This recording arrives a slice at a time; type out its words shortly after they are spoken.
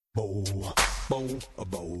Bow, bow, a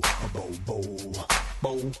bow, a bow, bow,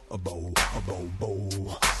 bow, a bow, a bow, bow, bow,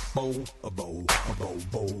 a bow, a bow, bow,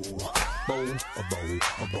 bow, a bow, a bow,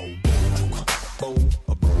 bow, a bow,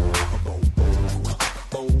 a bow, a bow,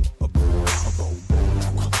 bow, a bow, a bow,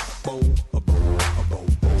 bow, a bow, a bow.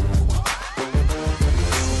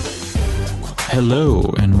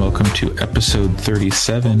 Hello, and welcome to episode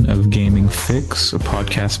 37 of Gaming Fix, a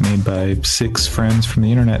podcast made by 6 friends from the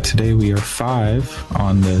internet. Today we are 5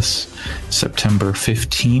 on this September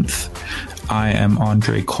 15th. I am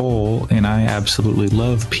Andre Cole, and I absolutely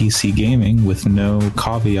love PC gaming with no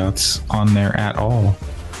caveats on there at all.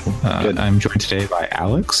 I'm joined today by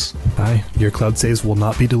Alex. Hi, your cloud saves will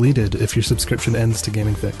not be deleted if your subscription ends to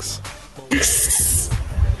Gaming Fix.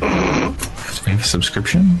 We have a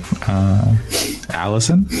subscription.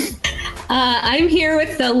 Allison. I'm here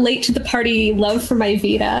with the late to the party love for my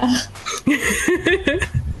Vita.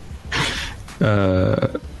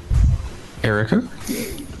 Erica.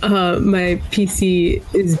 My PC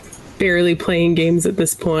is barely playing games at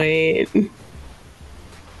this point.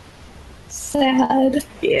 Sad.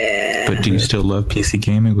 Yeah. But do you still love PC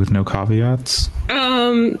gaming with no caveats?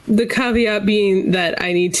 The caveat being that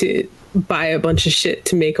I need to buy a bunch of shit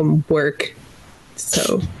to make them work.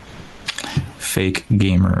 So. Fake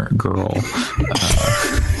gamer girl.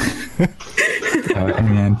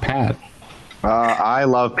 And Pat. I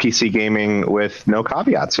love PC gaming with no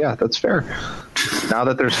caveats. Yeah, that's fair. Now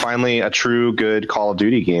that there's finally a true good Call of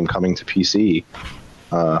Duty game coming to PC.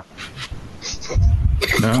 Call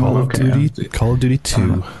of Duty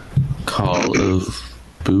 2. Call of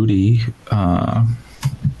Booty.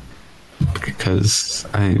 Because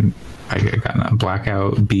I got a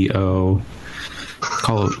Blackout, BO.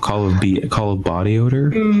 Call of Body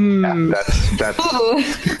Odor. Yeah,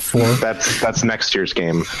 that's next year's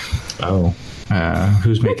game. Oh,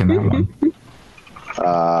 who's making that one?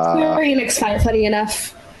 Square Enix funny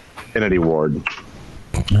enough. Infinity Ward. Ooh.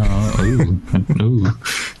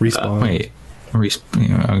 Respawn.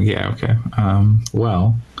 Yeah, okay.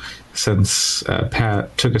 Well, since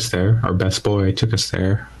Pat took us there, our best boy took us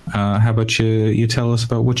there, how about you tell us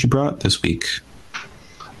about what you brought this week?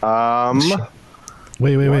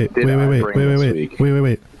 Wait.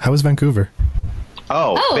 How was Vancouver?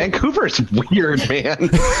 Oh, Vancouver's weird, man.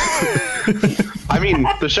 I mean,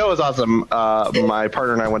 the show is awesome. My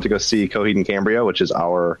partner and I went to go see Coheed and Cambria, which is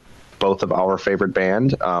both of our favorite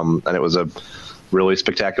band. And it was a really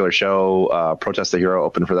spectacular show. Protest the Hero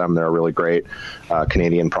opened for them. They're a really great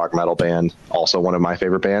Canadian prog metal band, also one of my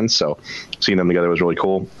favorite bands. So seeing them together was really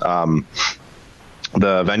cool.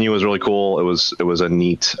 The venue was really cool. It was a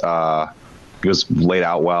neat. It was laid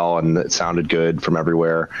out well, and it sounded good from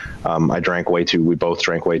everywhere. We both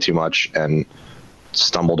drank way too much and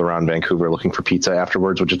stumbled around Vancouver looking for pizza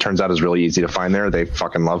afterwards, which it turns out is really easy to find there. They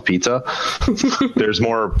fucking love pizza. There's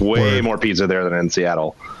way more pizza there than in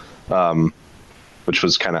Seattle, which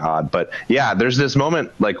was kind of odd. But yeah, there's this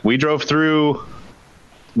moment, like we drove through,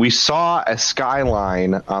 we saw a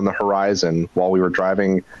skyline on the horizon while we were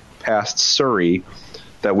driving past Surrey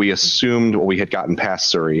that we assumed we had gotten past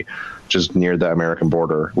Surrey, just near the American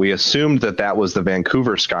border. We assumed that was the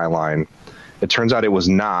Vancouver skyline. It turns out it was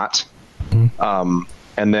not.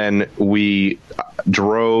 And then we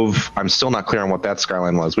drove, I'm still not clear on what that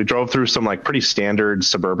skyline was. We drove through some like pretty standard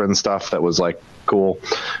suburban stuff that was like cool.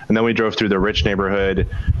 And then we drove through the rich neighborhood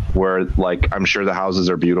where like, I'm sure the houses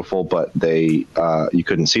are beautiful, but you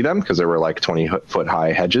couldn't see them because there were like 20-foot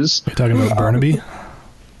high hedges. You're talking about Burnaby?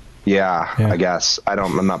 Yeah, I guess.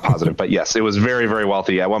 I'm not positive, but yes, it was very, very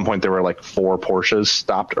wealthy. At one point, there were like 4 Porsches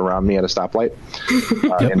stopped around me at a stoplight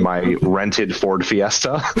in my rented Ford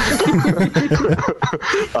Fiesta.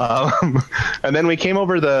 And then we came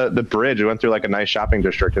over the bridge. We went through like a nice shopping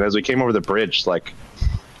district. And as we came over the bridge, like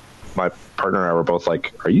my partner and I were both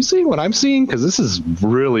like, are you seeing what I'm seeing? Because this is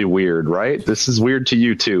really weird, right? This is weird to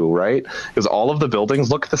you too, right? Because all of the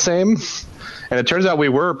buildings look the same. And it turns out we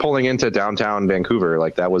were pulling into downtown Vancouver.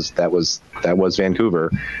 Like that was Vancouver.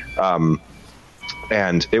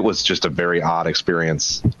 And it was just a very odd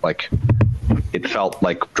experience. Like it felt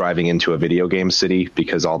like driving into a video game city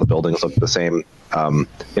because all the buildings looked the same.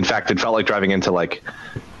 In fact, it felt like driving into like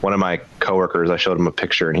one of my coworkers, I showed him a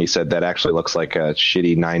picture and he said that actually looks like a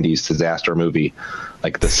shitty 90s disaster movie,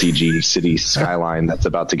 like the CG city skyline that's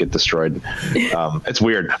about to get destroyed. It's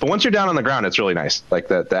weird. But once you're down on the ground, it's really nice. Like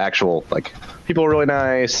the actual, like people are really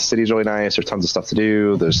nice. City's really nice. There's tons of stuff to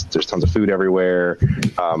do. There's tons of food everywhere.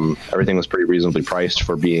 Everything was pretty reasonably priced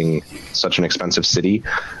for being such an expensive city.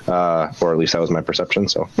 Or at least that was my perception.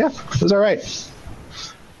 So yeah, it was all right.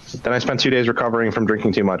 Then I spent 2 days recovering from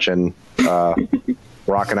drinking too much and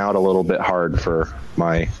rocking out a little bit hard for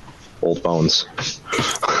my old bones.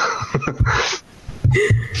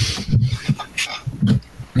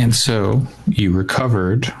 And so you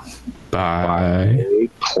recovered by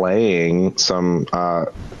playing some.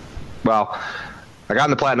 Well, I got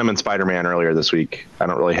into Platinum and Spider-Man earlier this week. I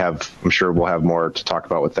don't really have. I'm sure we'll have more to talk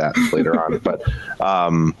about with that later on. But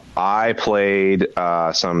I played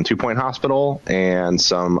some 2 Point Hospital and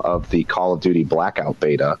some of the Call of Duty Blackout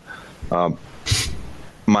beta.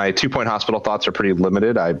 My 2 Point Hospital thoughts are pretty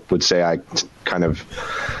limited. I would say I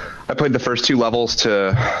played the first 2 levels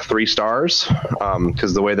to 3 stars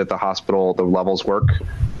because the way that the levels work,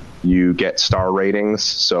 you get star ratings.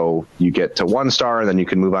 So you get to 1 star and then you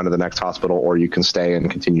can move on to the next hospital, or you can stay and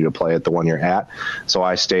continue to play at the one you're at. So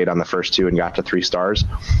I stayed on the first 2 and got to 3 stars.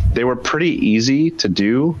 They were pretty easy to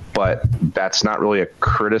do, but that's not really a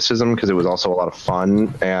criticism because it was also a lot of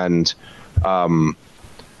fun. And,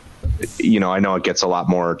 I know it gets a lot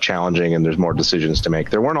more challenging and there's more decisions to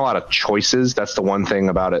make. There weren't a lot of choices. That's the one thing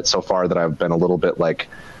about it so far that I've been a little bit like,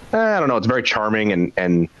 I don't know. It's very charming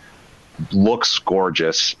and looks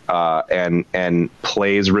gorgeous and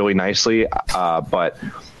plays really nicely. But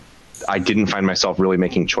I didn't find myself really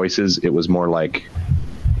making choices. It was more like,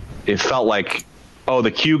 it felt like, oh,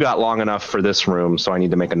 the queue got long enough for this room, so I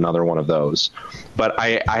need to make another one of those. But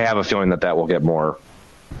I have a feeling that will get more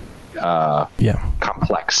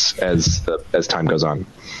complex as time goes on.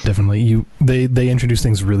 Definitely. They introduce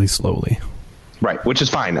things really slowly. Right, which is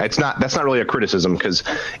fine. That's not really a criticism because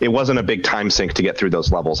it wasn't a big time sink to get through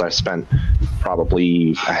those levels. I spent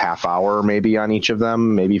probably a half hour maybe on each of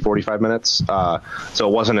them, maybe 45 minutes. So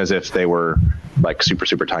it wasn't as if they were like super,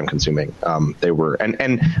 super time consuming. They were,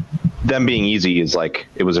 and them being easy is like,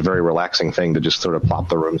 it was a very relaxing thing to just sort of plop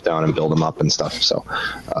the rooms down and build them up and stuff. So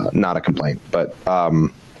not a complaint, but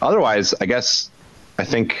otherwise, I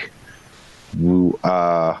think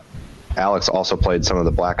Alex also played some of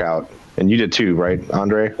the Blackout. And you did too, right,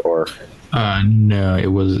 Andre? Or no, it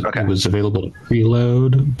was available to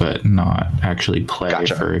preload, but not actually play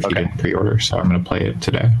for if you didn't pre-order. So I'm going to play it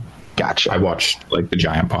today. Gotcha. I watched like the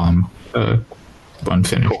Giant Bomb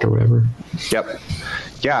unfinished or whatever. Yep.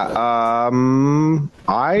 Yeah.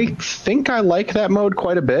 I think I like that mode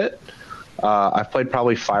quite a bit. I've played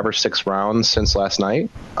probably 5 or 6 rounds since last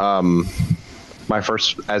night. My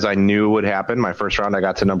first, as I knew would happen, my first round I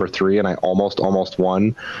got to number 3 and I almost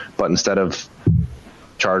won, but instead of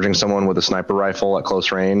charging someone with a sniper rifle at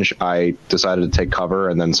close range, I decided to take cover,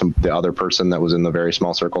 and then the other person that was in the very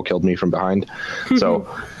small circle killed me from behind.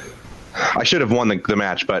 So I should have won the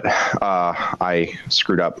match, but I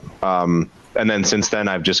screwed up. And then since then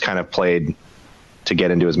I've just kind of played to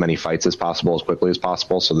get into as many fights as possible as quickly as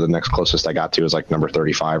possible. So the next closest I got to is like number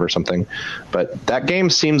 35 or something. But that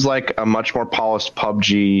game seems like a much more polished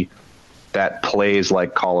PUBG that plays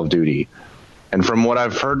like Call of Duty. And from what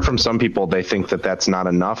I've heard from some people, they think that that's not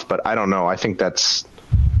enough, but I don't know. I think that's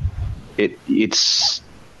it's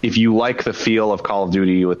if you like the feel of Call of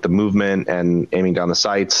Duty with the movement and aiming down the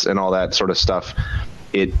sights and all that sort of stuff,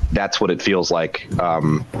 that's what it feels like,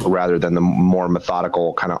 rather than the more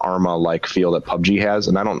methodical kind of Arma-like feel that PUBG has.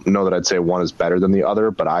 And I don't know that I'd say one is better than the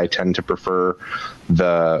other, but I tend to prefer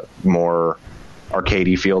the more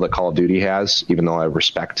arcadey feel that Call of Duty has, even though I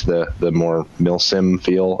respect the more milsim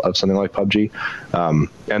feel of something like PUBG.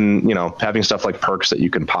 And having stuff like perks that you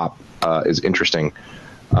can pop is interesting.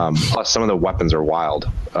 Plus, some of the weapons are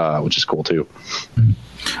wild, which is cool too.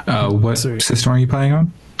 What system are you playing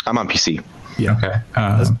on? I'm on PC. Yeah. Okay.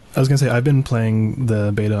 I was going to say, I've been playing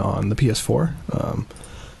the beta on the PS4.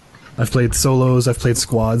 I've played solos, I've played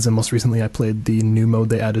squads, and most recently I played the new mode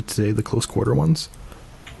they added today, the close quarter ones.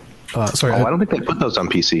 I don't think they put those on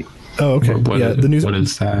PC. Oh, okay. What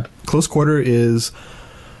is that? Close quarter is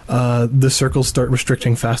the circles start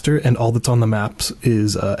restricting faster, and all that's on the maps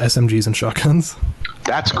is SMGs and shotguns.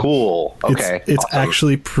 That's cool. Okay. It's awesome.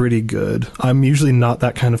 Actually pretty good. I'm usually not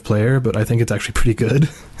that kind of player, but I think it's actually pretty good.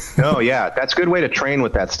 Oh, yeah. That's a good way to train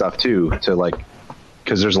with that stuff, too,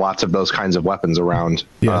 because there's lots of those kinds of weapons around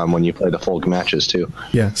when you play the full matches, too.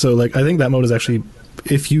 Yeah, so I think that mode is actually,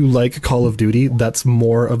 if you like Call of Duty, that's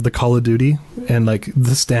more of the Call of Duty, and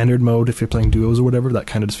the standard mode, if you're playing duos or whatever, that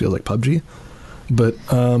kind of just feels like PUBG. But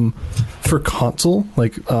for console,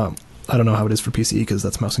 I don't know how it is for PC because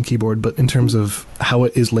that's mouse and keyboard, but in terms of how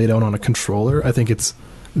it is laid out on a controller, I think it's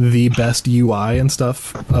the best UI and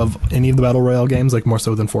stuff of any of the Battle Royale games, more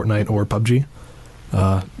so than Fortnite or PUBG.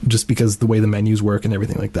 Just because the way the menus work and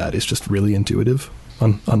everything like that is just really intuitive,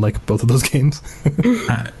 unlike both of those games.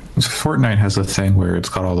 Fortnite has a thing where it's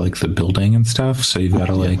got all the building and stuff, so you've got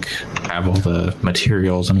to have all the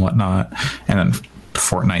materials and whatnot, and then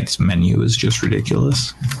Fortnite's menu is just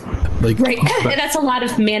ridiculous. Right. And that's a lot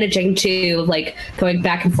of managing too, like going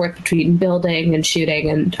back and forth between building and shooting.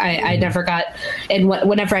 And I never got, and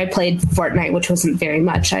whenever I played Fortnite, which wasn't very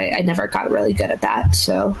much, I never got really good at that.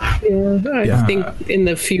 So I think in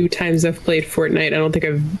the few times I've played Fortnite, I don't think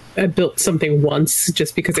I've built something once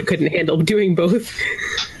just because I couldn't handle doing both.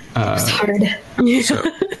 It's hard.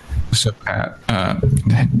 So Pat, I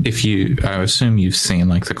assume you've seen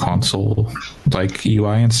like the console like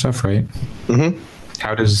UI and stuff, right? Mm-hmm.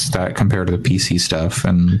 How does that compare to the PC stuff?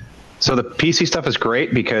 And so the PC stuff is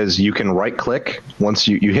great because you can right click once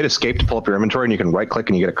you hit escape to pull up your inventory, and you can right click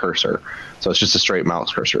and you get a cursor. So it's just a straight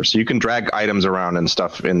mouse cursor. So you can drag items around and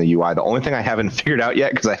stuff in the UI. The only thing I haven't figured out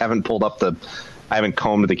yet, because I haven't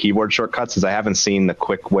combed the keyboard shortcuts, is I haven't seen the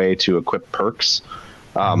quick way to equip perks.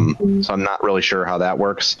 So I'm not really sure how that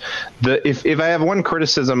works. If I have one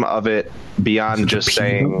criticism of it beyond just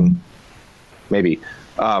saying maybe,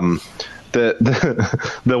 the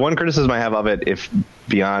one criticism I have of it, if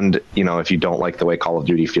beyond, if you don't like the way Call of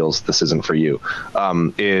Duty feels, this isn't for you,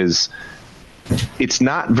 is it's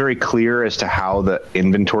not very clear as to how the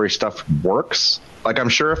inventory stuff works. Like, I'm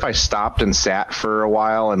sure if I stopped and sat for a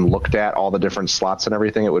while and looked at all the different slots and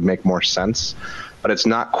everything, it would make more sense. But it's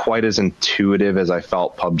not quite as intuitive as I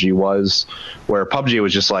felt PUBG was, where PUBG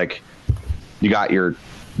was just like, you got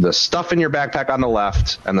the stuff in your backpack on the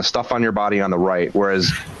left and the stuff on your body on the right,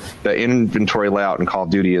 whereas the inventory layout in Call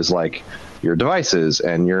of Duty is like your devices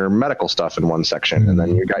and your medical stuff in one section, and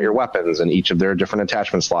then you got your weapons and each of their different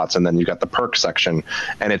attachment slots, and then you got the perk section,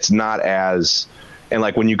 and it's not as... And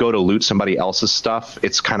like when you go to loot somebody else's stuff,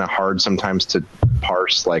 it's kind of hard sometimes to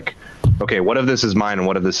parse, like, okay, what if this is mine and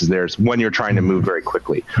what if this is theirs, when you're trying to move very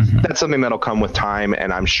quickly. That's something that'll come with time,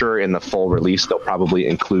 and I'm sure in the full release they'll probably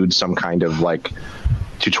include some kind of like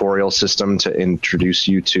tutorial system to introduce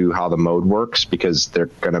you to how the mode works, because they're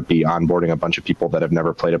going to be onboarding a bunch of people that have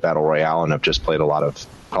never played a battle royale and have just played a lot of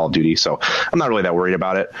Call of Duty. So I'm not really that worried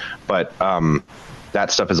about it, but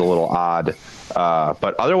that stuff is a little odd.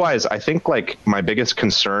 But otherwise, I think like my biggest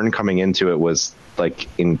concern coming into it was like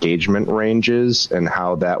engagement ranges and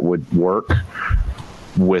how that would work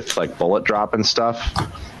with like bullet drop and stuff.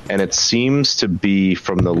 And it seems to be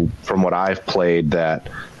from what I've played that,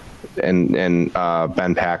 and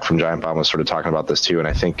Ben Pack from Giant Bomb was sort of talking about this too, and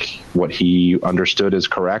I think what he understood is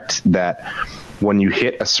correct, that when you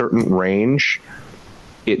hit a certain range,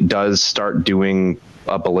 it does start doing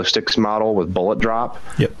a ballistics model with bullet drop.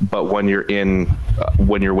 Yep. But when you're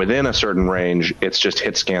within a certain range, it's just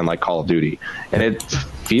hit scan like Call of Duty, and it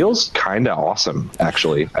feels kind of awesome,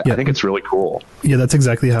 actually. I think it's really cool. Yeah, that's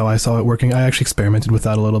exactly how I saw it working. I actually experimented with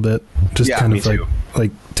that a little bit, just kind of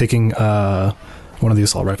like taking one of the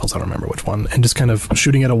assault rifles, I don't remember which one, and just kind of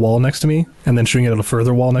shooting at a wall next to me, and then shooting at a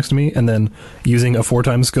further wall next to me, and then using a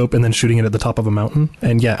 4x scope, and then shooting it at the top of a mountain.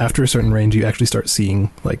 And yeah, after a certain range, you actually start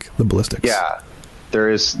seeing like the ballistics. Yeah.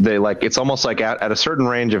 It's almost like at a certain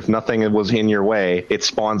range, if nothing was in your way, it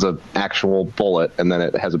spawns an actual bullet, and then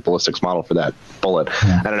it has a ballistics model for that bullet.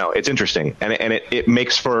 Yeah. I don't know. It's interesting, and it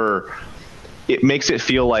makes it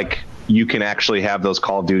feel like you can actually have those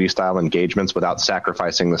Call of Duty style engagements without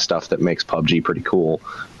sacrificing the stuff that makes PUBG pretty cool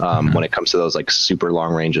when it comes to those like super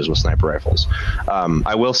long ranges with sniper rifles.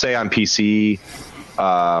 I will say on PC,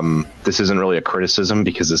 this isn't really a criticism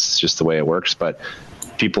because this is just the way it works, but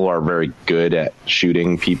people are very good at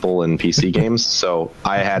shooting people in PC games. So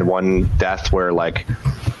I had one death where like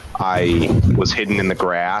I was hidden in the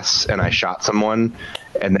grass and I shot someone,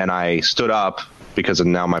 and then I stood up because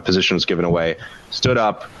now my position was given away, stood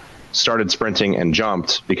up, started sprinting and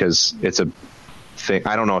jumped, because it's a thing.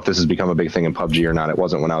 I don't know if this has become a big thing in PUBG or not. It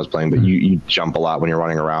wasn't when I was playing, but you jump a lot when you're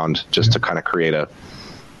running around just to kind of create a,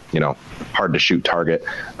 hard to shoot target.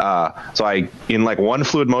 So I, in like one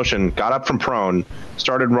fluid motion, got up from prone,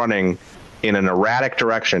 started running in an erratic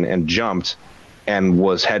direction and jumped and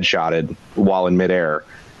was headshotted while in midair.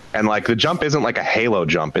 And like the jump isn't like a halo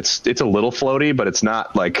jump. It's a little floaty, but it's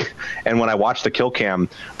not like, and when I watched the kill cam,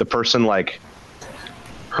 the person like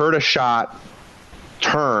heard a shot,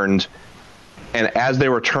 turned, and as they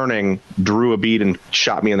were turning, drew a bead and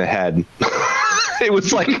shot me in the head. It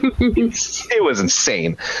was like, it was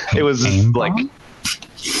insane. It was like,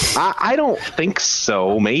 I don't think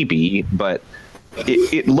so, maybe, but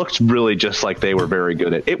it looked really just like they were very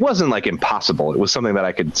good at it. It wasn't like impossible. It was something that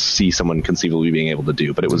I could see someone conceivably being able to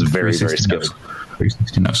do, but it was very, very skilled.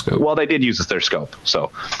 360 no scope. Well, they did use their scope,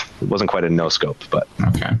 so it wasn't quite a no scope, but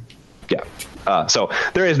okay. Yeah. So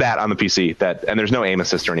there is that on the PC, and there's no aim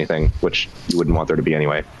assist or anything, which you wouldn't want there to be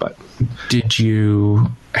anyway. But did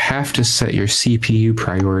you have to set your CPU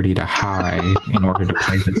priority to high in order to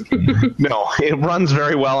play this game? No, it runs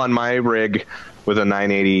very well on my rig with a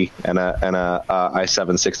 980 and a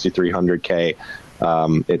i7 6300K.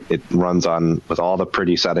 It runs on with all the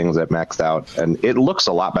pretty settings that maxed out, and it looks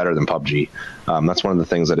a lot better than PUBG. That's one of the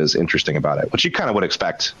things that is interesting about it, which you kind of would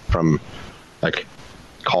expect from like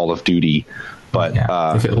Call of Duty. But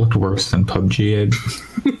if it looked worse than PUBG,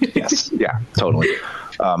 yes, yeah, totally.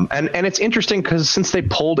 And it's interesting because since they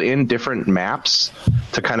pulled in different maps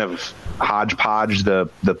to kind of hodgepodge the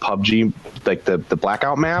PUBG, like the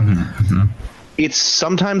Blackout map, it's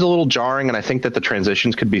sometimes a little jarring, and I think that the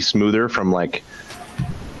transitions could be smoother from like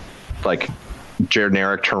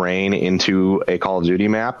generic terrain into a Call of Duty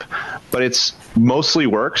map, but it's mostly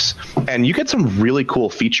works, and you get some really cool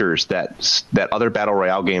features that other battle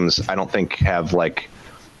royale games I don't think have like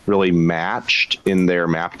really matched in their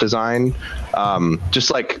map design. Just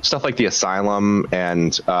like stuff like the Asylum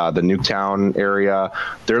and the Nuketown area,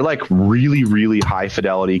 they're like really, really high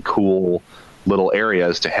fidelity, cool little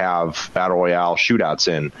areas to have battle royale shootouts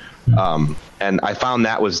in. And I found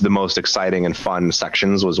that was the most exciting and fun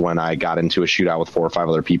sections was when I got into a shootout with 4 or 5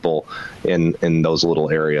 other people in those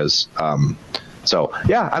little areas. So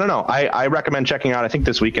yeah, I don't know. I recommend checking out. I think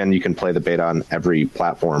this weekend you can play the beta on every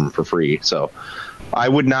platform for free. So I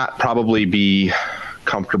would not probably be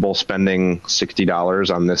comfortable spending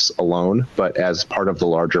 $60 on this alone, but as part of the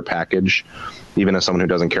larger package, even as someone who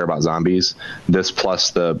doesn't care about zombies, this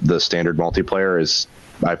plus the standard multiplayer is,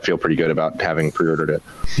 I feel pretty good about having pre-ordered it.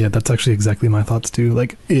 Yeah, that's actually exactly my thoughts too.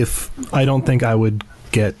 Like, I don't think I would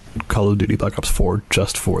get Call of Duty Black Ops 4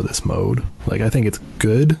 just for this mode. Like, I think it's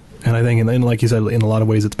good, and I think, and like you said, in a lot of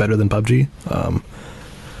ways, it's better than PUBG.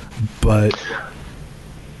 But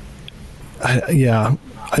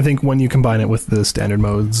I think when you combine it with the standard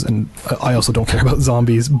modes, and I also don't care about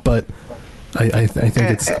zombies, but I think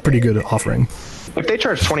it's a pretty good offering. If they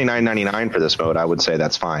charge $29.99 for this mode, I would say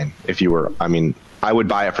that's fine. I would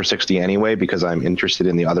buy it for $60 anyway because I'm interested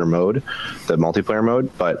in the other mode, the multiplayer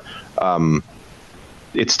mode. But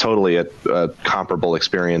it's totally a comparable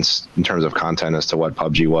experience in terms of content as to what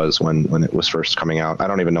PUBG was when it was first coming out. I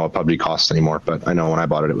don't even know what PUBG costs anymore, but I know when I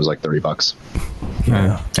bought it was like $30.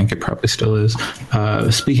 Yeah, I think it probably still is.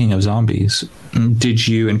 Speaking of zombies, did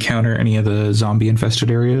you encounter any of the zombie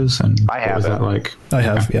infested areas? And I have. What was that like? I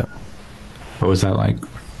have, yeah. What was that like?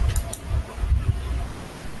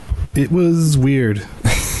 It was weird.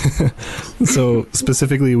 So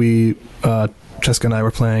specifically, Cheska and I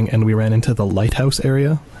were playing, and we ran into the lighthouse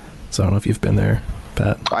area. So I don't know if you've been there,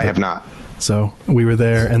 Pat. I have not. So we were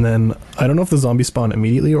there, and then I don't know if the zombies spawn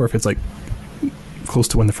immediately or if it's like close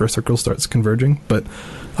to when the first circle starts converging, but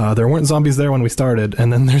there weren't zombies there when we started,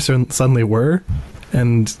 and then there suddenly were,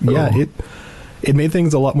 and yeah, it made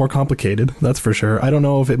things a lot more complicated, that's for sure. I don't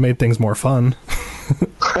know if it made things more fun.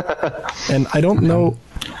 And I don't know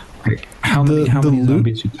how many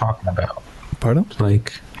zombies are you talking about? Pardon?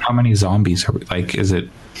 Like, how many zombies are like? Is it?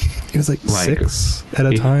 It was like 6 at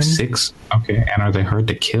a time. 6. Okay, and are they hard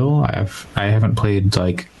to kill? I haven't played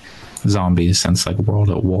like zombies since like World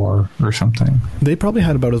at War or something. They probably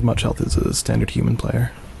had about as much health as a standard human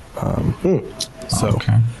player. So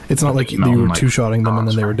okay. It's not like you were like two-shotting them and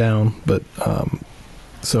then they were down, but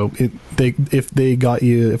so if they got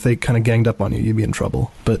you, if they kind of ganged up on you, you'd be in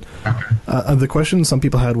trouble. But the question some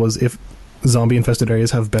people had was if zombie-infested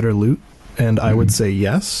areas have better loot, and I would say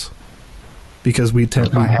yes, because we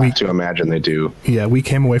have to imagine they do. Yeah, we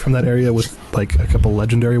came away from that area with like a couple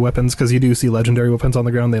legendary weapons, because you do see legendary weapons on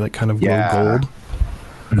the ground. They like kind of glow gold.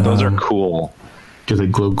 Those are cool. Do they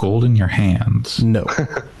glow gold in your hands? No.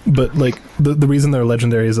 But like the reason they're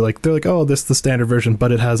legendary is like they're like, oh, this is the standard version,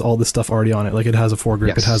 but it has all this stuff already on it. Like it has a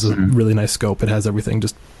foregrip, it has a really nice scope, it has everything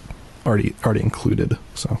just already included.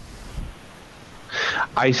 So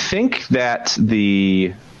I think that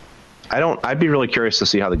I'd be really curious to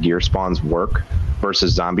see how the gear spawns work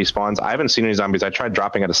versus zombie spawns. I haven't seen any zombies. I tried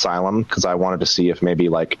dropping at Asylum because I wanted to see if maybe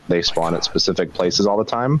like they spawn at specific places all the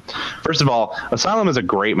time. First of all, Asylum is a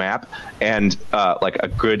great map and like a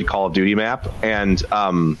good Call of Duty map, and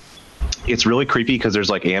it's really creepy because there's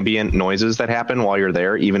like ambient noises that happen while you're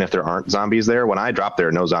there, even if there aren't zombies there. When I dropped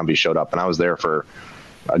there, no zombies showed up, and I was there for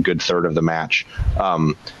a good third of the match,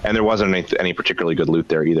 and there wasn't any particularly good loot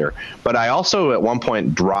there either. But I also at one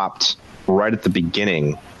point dropped right at the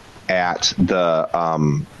beginning at the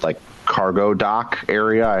like cargo dock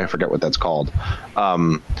area. I forget what that's called.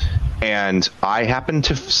 And I happened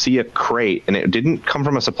to see a crate, and it didn't come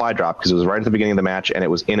from a supply drop because it was right at the beginning of the match, and it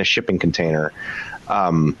was in a shipping container.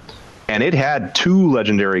 And and it had 2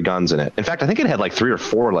 legendary guns in it. In fact, I think it had like 3 or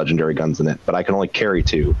 4 legendary guns in it, but I can only carry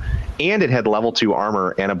 2. And it had level 2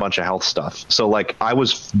 armor and a bunch of health stuff. So like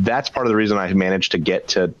that's part of the reason I managed to get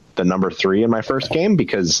to the number 3 in my first game,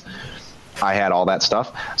 because I had all that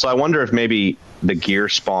stuff. So I wonder if maybe the gear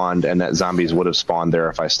spawned and that zombies would have spawned there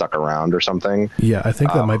if I stuck around or something. Yeah, I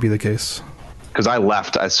think that might be the case. Because I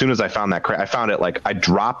left as soon as I found that I found it, like I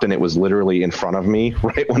dropped and it was literally in front of me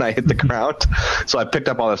right when I hit the ground. So I picked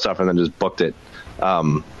up all that stuff and then just booked it.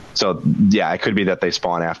 So yeah, it could be that they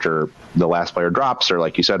spawn after the last player drops, or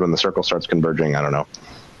like you said, when the circle starts converging. I don't know.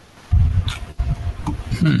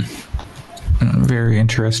 Very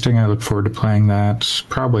interesting. I look forward to playing that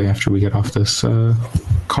probably after we get off this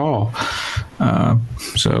call.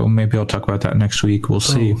 So maybe I'll talk about that next week. We'll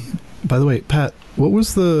see. By the way, Pat, what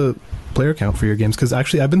was the player count for your games? Because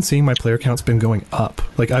actually I've been seeing my player count's been going up.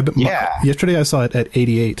 Like yesterday I saw it at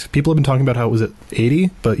 88. People have been talking about how it was at 80,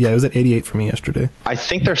 but yeah, it was at 88 for me yesterday. I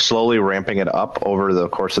think they're slowly ramping it up over the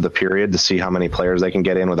course of the period to see how many players they can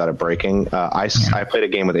get in without it breaking. I played a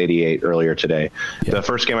game with 88 earlier today. Yeah. The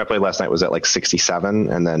first game I played last night was at like 67,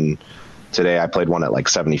 and then today I played one at like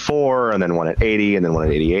 74, and then one at 80, and then one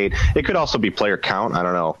at 88. It could also be player count. I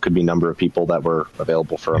don't know. It could be number of people that were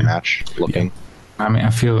available for a match looking. Yeah. I mean,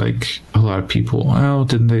 I feel like a lot of people,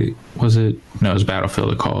 it was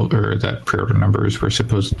Battlefield that pre-order numbers were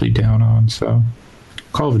supposedly down on, so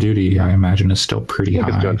Call of Duty, I imagine, is still pretty high.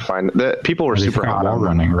 It's doing fine. The people were super hot wall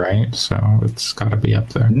running, right? So it's got to be up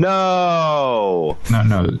there. No,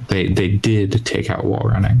 they did take out wall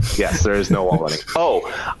running. Yes, there is no wall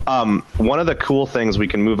running. One of the cool things, we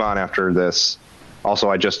can move on after this.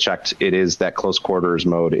 Also, I just checked. It is that close quarters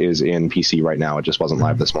mode is in PC right now. It just wasn't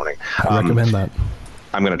live this morning. I recommend that.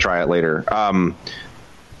 I'm going to try it later.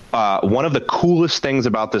 One of the coolest things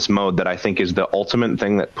about this mode that I think is the ultimate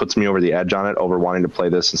thing that puts me over the edge on it, over wanting to play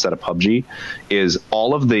this instead of PUBG, is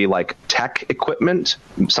all of the like tech equipment,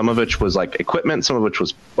 some of which was like equipment, some of which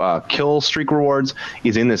was kill streak rewards,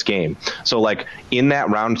 is in this game. So like in that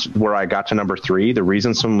round where I got to number 3, the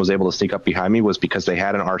reason someone was able to sneak up behind me was because they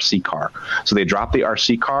had an RC car. So they dropped the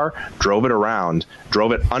RC car, drove it around,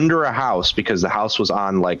 drove it under a house because the house was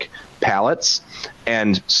on like pallets,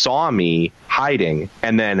 and saw me hiding,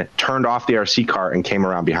 and then turned off the RC car and came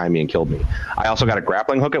around behind me and killed me. I also got a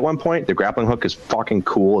grappling hook at one point. The grappling hook is fucking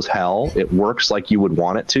cool as hell. It works like you would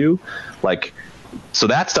want it to. Like, so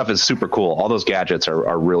that stuff is super cool. All those gadgets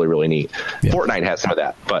are really, really neat. Yeah. Fortnite has some of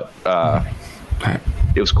that, but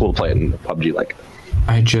it was cool to play it in PUBG like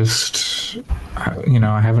that.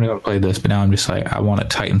 I haven't even played this, but now I'm just like, I want a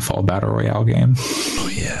Titanfall Battle Royale game. Oh,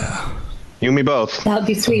 yeah. You and me both. That would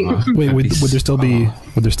be sweet. Wait, would there still be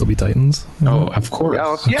Titans? Oh, of course. Yeah,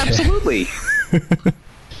 okay. Absolutely.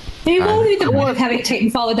 Maybe we'll do the war of having a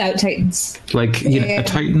Titanfall without Titans. Like a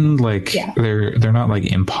Titan, they're not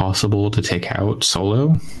like impossible to take out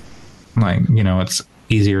solo. Like, it's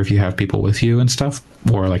easier if you have people with you and stuff,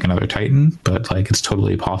 or like another Titan. But like, it's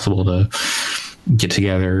totally possible to get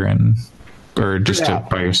together or just to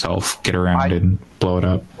by yourself get around and blow it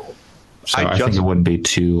up. So I think it wouldn't be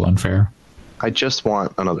too unfair. I just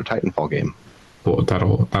want another Titanfall game. Well,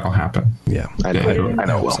 that'll happen. Yeah, I know it will.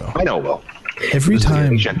 I know it will. Every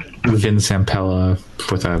time Vin Zampella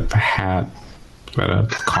with a hat at a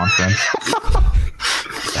conference.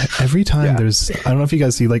 Every time there's, I don't know if you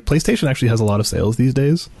guys see, like PlayStation actually has a lot of sales these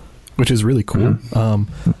days, which is really cool. But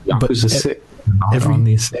on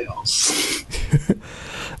these sales.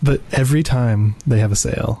 But every time they have a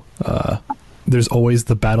sale, there's always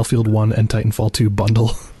the Battlefield 1 and Titanfall 2 bundle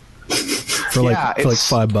for like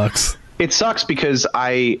 $5. It sucks because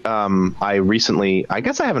I recently, I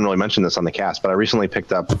guess I haven't really mentioned this on the cast, but I recently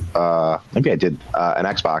picked up, maybe I did, an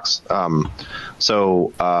Xbox.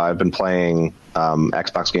 So I've been playing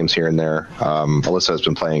Xbox games here and there. Alyssa has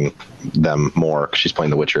been playing them more because she's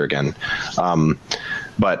playing The Witcher again.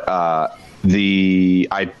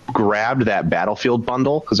 I grabbed that Battlefield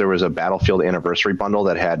bundle because there was a Battlefield anniversary bundle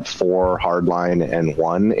that had 4 Hardline and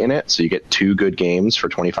 1 in it, so you get 2 good games for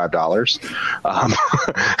 $25.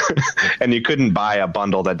 And you couldn't buy a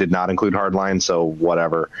bundle that did not include Hardline, so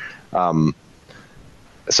whatever.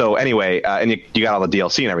 So anyway, and you got all the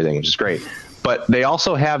DLC and everything, which is great. But they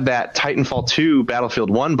also have that Titanfall 2 Battlefield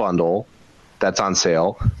 1 bundle that's on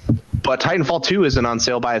sale, but Titanfall 2 isn't on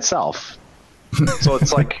sale by itself. So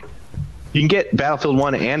it's like, you can get Battlefield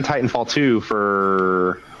 1 and Titanfall 2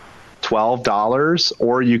 for $12,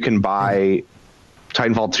 or you can buy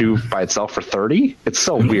Titanfall 2 by itself for $30. It's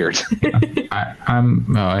so weird. You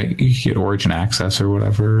get Origin Access or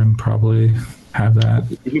whatever, and probably have that.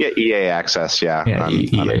 You can get EA Access, yeah.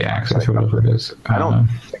 EA Access, whatever it is. I don't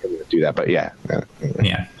think I'm going to do that. But yeah.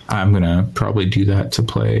 Yeah, I'm gonna probably do that to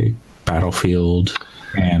play Battlefield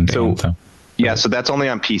and Anthem. Yeah, so that's only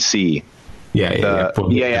on PC. Yeah. The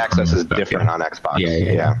EA access is different on Xbox.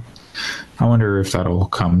 Yeah. I wonder if that'll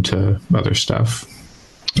come to other stuff.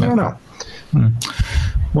 I don't know.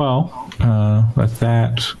 Well, with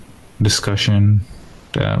that discussion,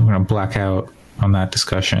 we're going to black out on that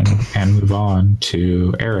discussion and move on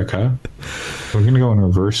to Erica. We're going to go in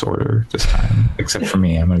reverse order this time, except for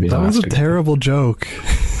me. I'm going to be the last. That was a terrible joke.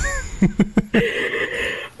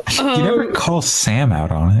 You never call Sam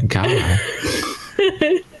out on it. God.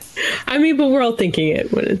 I mean, but we're all thinking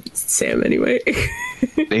it when it's Sam anyway.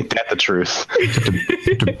 Ain't that the truth?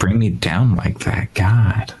 to bring me down like that.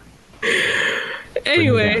 God.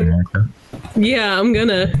 Anyway. Yeah, I'm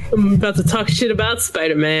about to talk shit about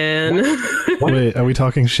Spider-Man. Wait, are we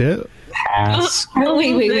talking shit? Pass. Oh,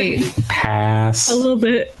 wait. Pass. A little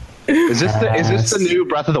bit. Is this the new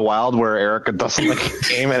Breath of the Wild where Erica doesn't like the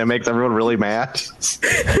game and it makes everyone really mad?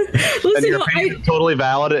 Listen, and your opinion is totally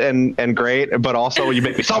valid and great, but also you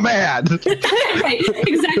make me so mad. Right,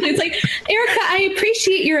 exactly. It's like, Erica, I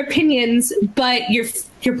appreciate your opinions, but you're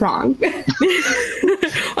wrong.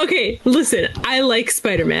 Okay, listen, I like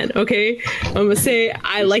Spider-Man, okay? I'm gonna say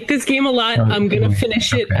I like this game a lot. I'm gonna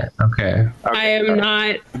finish it. Okay. I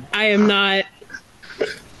am not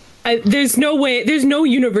there's no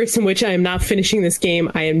universe in which I am not finishing this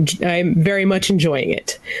game. I am very much enjoying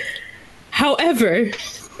it. However,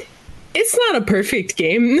 it's not a perfect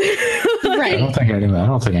game. Right. I don't think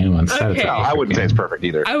anyone said it. No, I wouldn't say it's perfect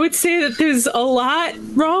either. I would say that there's a lot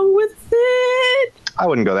wrong with it. I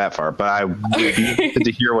wouldn't go that far, but I would be interested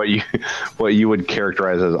to hear what you would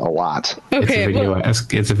characterize as a lot. Okay,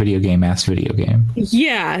 it's a video game ass video game.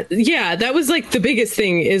 Yeah, that was like the biggest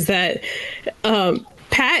thing is that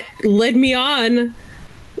Pat led me on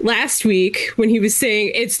last week when he was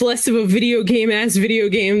saying it's less of a video game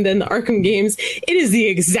than the Arkham games. It is the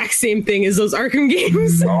exact same thing as those Arkham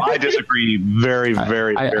games. Oh, I disagree very,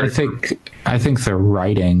 very, very. I think the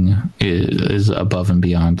writing is above and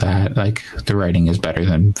beyond that. Like the writing is better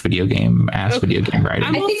than video game video game writing.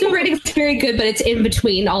 I think the writing is very good, but it's in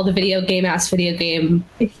between all the video game,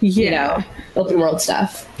 open world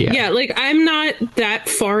stuff. Yeah, like I'm not that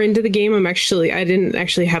far into the game. I didn't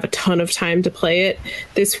actually have a ton of time to play it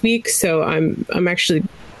this week, so I'm actually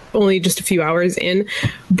only just a few hours in,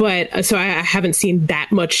 but so I haven't seen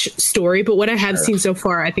that much story, but what I have seen so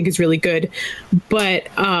far I think is really good. But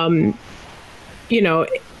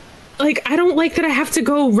like I don't like that I have to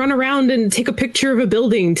go run around and take a picture of a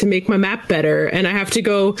building to make my map better, and I have to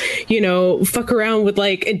go fuck around with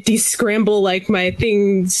like descramble like my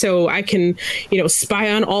thing so I can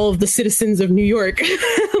spy on all of the citizens of New York.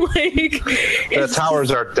 Like the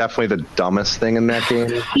towers are definitely the dumbest thing in that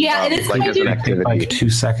game. Yeah, it is like as an activity. Like 2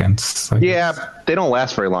 seconds. Like, yeah, they don't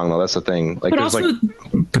last very long though. That's the thing. Like,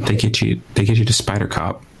 but they get you to Spider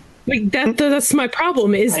Cop. Like that's my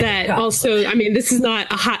problem is that also, I mean, this is not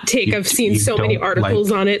a hot take. I've seen so many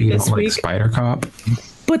articles on it this week. Like Spider Cop?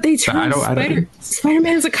 But they turned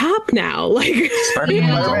Spider-Man's a cop now. Like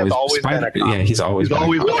Spider-Man's always been a cop. Yeah, he's always been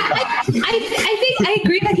a cop. I think I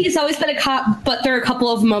agree that he's always been a cop, but there are a couple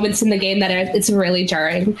of moments in the game that it's really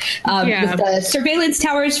jarring. With the surveillance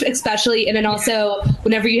towers especially, and then also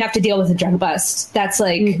whenever you have to deal with a drug bust. That's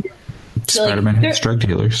like... Spider-Man hates drug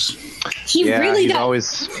dealers. He really does.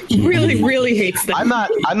 Always really hates them. I'm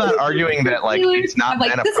not arguing that like it's not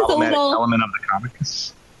been a problematic element of the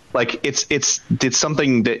comics. Like it's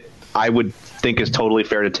something that I would think is totally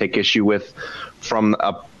fair to take issue with from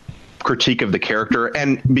a critique of the character,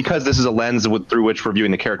 and because this is a lens through which we're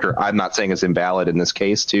viewing the character, I'm not saying it's invalid in this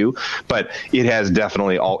case too, but it has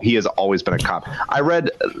definitely he has always been a cop. I read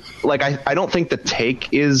like I don't think the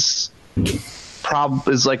take is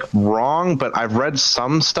like wrong, but I've read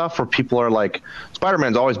some stuff where people are like,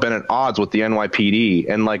 Spider-Man's always been at odds with the NYPD,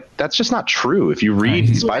 and like that's just not true if you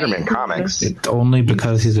read Spider-Man comics. It's only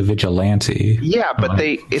because he's a vigilante. Yeah, but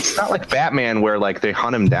it's not like Batman where like they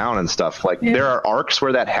hunt him down and stuff. Like there are arcs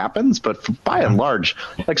where that happens, but by and large,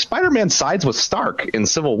 like Spider-Man sides with Stark in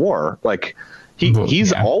Civil War. Like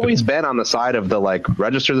he's always been on the side of the like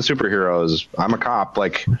register the superheroes. I'm a cop.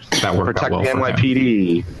 Like that protect the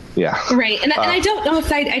NYPD. Yeah. Right. And I don't know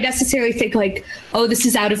if I necessarily think like, oh, this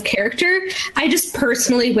is out of character. I just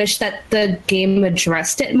personally wish that the game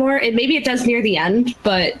addressed it more. And maybe it does near the end,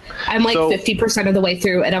 but I'm like 50% of the way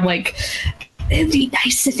through and I'm like, it'd be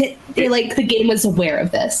nice if like the game was aware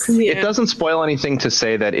of this. It doesn't spoil anything to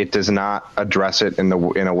say that it does not address it in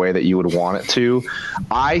a way that you would want it to.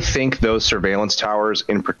 I think those surveillance towers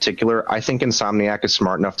in particular, I think Insomniac is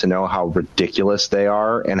smart enough to know how ridiculous they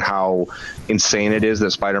are and how insane it is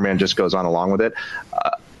that Spider-Man just goes on along with it.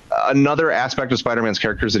 Another aspect of Spider-Man's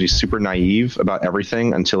character is that he's super naive about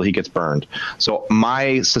everything until he gets burned. So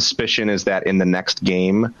my suspicion is that in the next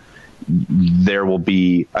game, there will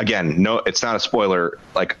be, again, no, it's not a spoiler,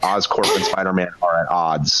 like Oscorp and Spider-Man are at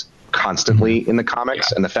odds constantly in the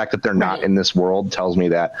comics, and the fact that they're not in this world tells me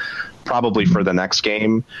that probably for the next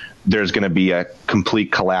game there's going to be a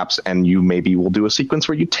complete collapse, and you maybe will do a sequence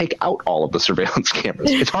where you take out all of the surveillance cameras.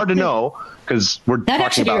 It's hard to know because we're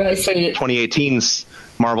talking about 2018's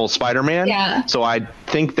Marvel Spider-Man. Yeah. So I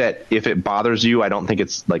think that if it bothers you, I don't think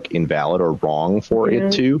it's like invalid or wrong for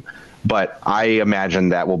it to. But I imagine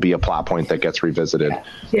that will be a plot point that gets revisited.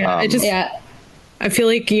 I feel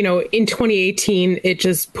like, in 2018, it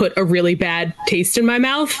just put a really bad taste in my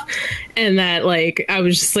mouth. And that, like, I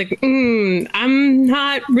was just like, I'm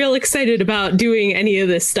not real excited about doing any of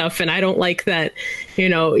this stuff. And I don't like that,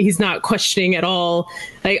 he's not questioning at all.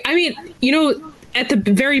 Like, I mean, at the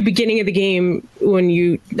very beginning of the game, when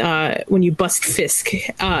you bust Fisk,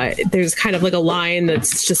 there's kind of like a line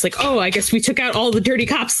that's just like, oh, I guess we took out all the dirty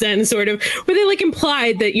cops then, sort of, where they like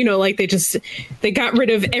implied that, like they got rid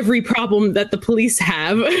of every problem that the police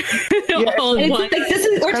have. All in one. Like,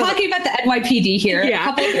 we're talking about the NYPD here. Yeah. A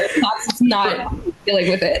couple of dirty cops is not dealing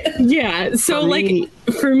with it. Yeah. So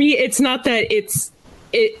for me, it's not that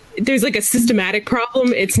there's like a systematic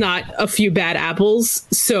problem. It's not a few bad apples.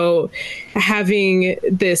 So having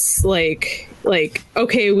this like,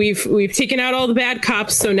 okay, we've taken out all the bad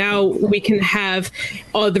cops. So now we can have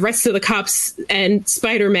all the rest of the cops and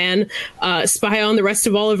Spider-Man spy on the rest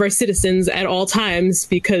of all of our citizens at all times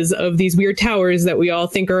because of these weird towers that we all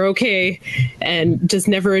think are okay and just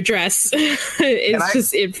never address.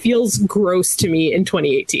 It feels gross to me in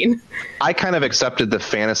 2018. I kind of accepted the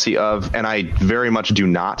fantasy of, and I very much do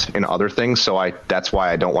not in other things. So that's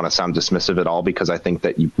why I don't want to sound dismissive at all, because I think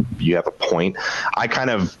that you have a point. I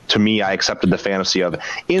accepted the fantasy of,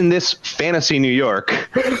 in this fantasy New York,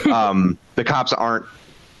 the cops aren't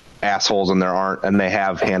assholes, and they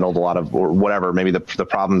have handled a lot of, or whatever, maybe the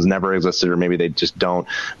problems never existed, or maybe they just don't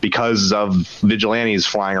because of vigilantes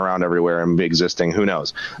flying around everywhere and existing, who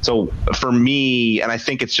knows. So for me, and I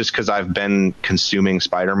think it's just because I've been consuming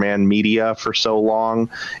Spider-Man media for so long,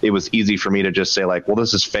 it was easy for me to just say like, well,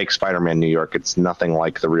 this is fake Spider-Man New York, it's nothing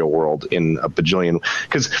like the real world in a bajillion,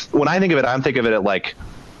 because when I think of it, I'm thinking of it at like,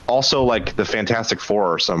 also like the Fantastic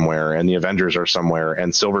Four are somewhere, and the Avengers are somewhere,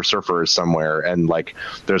 and Silver Surfer is somewhere, and like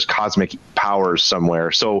there's cosmic powers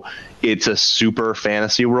somewhere. So it's a super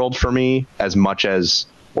fantasy world for me, as much as,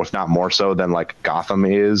 or if not more so than like Gotham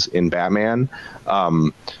is in Batman.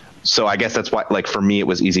 So I guess that's why, like, for me, it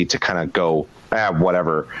was easy to kind of go,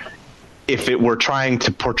 whatever. If it were trying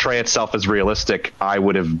to portray itself as realistic, I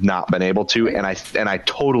would have not been able to, and I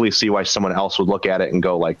totally see why someone else would look at it and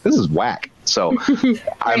go like, this is whack. So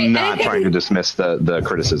I'm not trying to dismiss the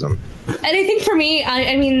criticism. And I think for me,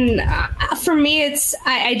 for me, it's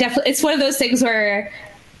I definitely, it's one of those things where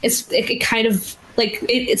it kind of like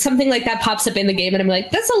it's something like that pops up in the game, and I'm like,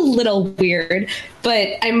 that's a little weird, but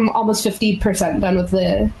I'm almost 50% done with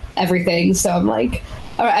everything, so I'm like,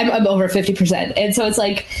 I'm over 50%, and so it's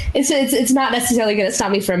like it's not necessarily going to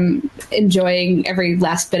stop me from enjoying every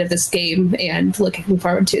last bit of this game and looking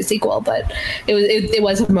forward to a sequel. But it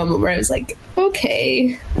was a moment where I was like,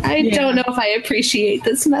 okay, I don't know if I appreciate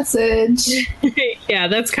this message. Yeah,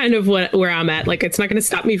 that's kind of where I'm at. Like, it's not going to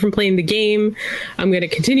stop me from playing the game. I'm going to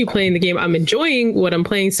continue playing the game. I'm enjoying what I'm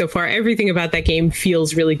playing so far. Everything about that game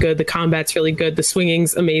feels really good. The combat's really good. The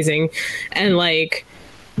swinging's amazing, and like,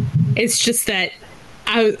 it's just that.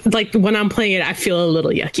 When I'm playing it, I feel a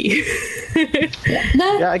little yucky.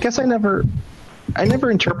 Yeah, I guess I never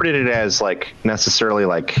interpreted it as like necessarily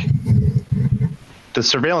like the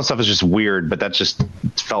surveillance stuff is just weird, but that just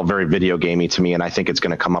felt very video gamey to me, and I think it's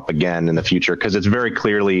going to come up again in the future because it's very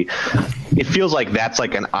clearly, it feels like that's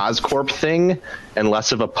like an Oscorp thing and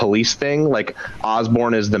less of a police thing. Like,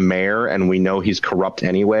 Osborn is the mayor, and we know he's corrupt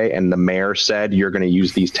anyway, and the mayor said you're going to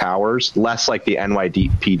use these towers. Less like the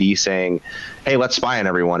NYPD saying, "Hey, let's spy on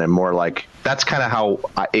everyone," and more like that's kind of how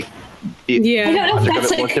I don't know if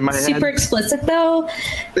that's like super explicit though.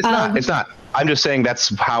 It's not. I'm just saying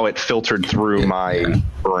that's how it filtered through my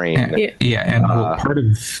brain. And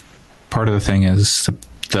part of the thing is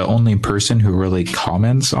the only person who really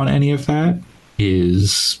comments on any of that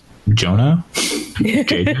is Jonah.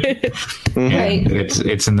 JJ. Right.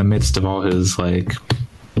 It's in the midst of all his like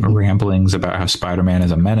ramblings about how Spider-Man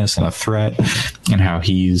is a menace and a threat, and how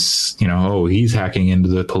he's, he's hacking into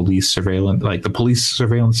the police surveillance, like the police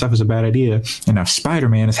surveillance stuff is a bad idea, and now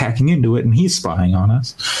Spider-Man is hacking into it and he's spying on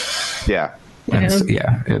us. Yeah. And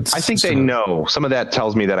I think they know. Some of that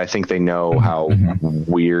tells me that I think they know how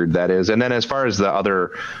weird that is. And then as far as the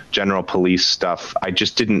other general police stuff,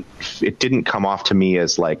 it didn't come off to me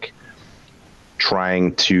as like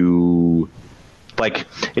trying to, like,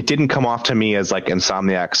 it didn't come off to me as like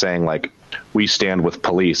Insomniac saying like, we stand with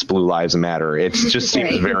police, blue lives matter. It just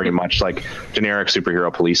seems very much like generic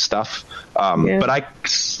superhero police stuff. But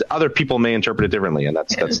other people may interpret it differently, and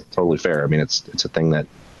that's totally fair. I mean, it's a thing that,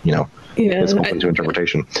 it's open to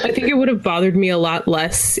interpretation. I think it would have bothered me a lot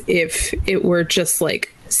less if it were just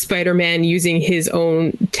like Spider-Man using his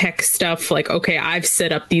own tech stuff. Like, okay, I've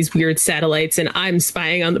set up these weird satellites and I'm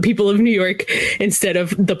spying on the people of New York instead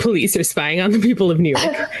of the police are spying on the people of New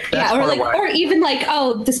York. Or even like,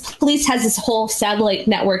 oh, this police has this whole satellite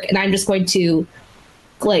network and I'm just going to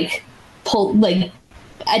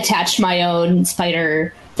attach my own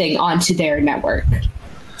spider thing onto their network.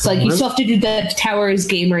 So you still have to do the towers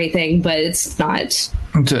gamery thing, but it's not.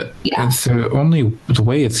 The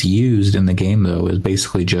way it's used in the game though is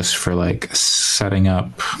basically just for like setting up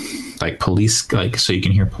like police, like so you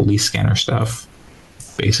can hear police scanner stuff.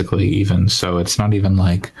 Basically, even so, it's not even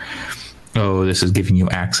like, oh, this is giving you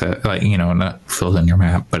access, like not filled in your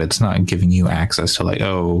map, but it's not giving you access to like,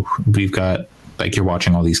 oh, we've got. Like you're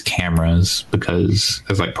watching all these cameras because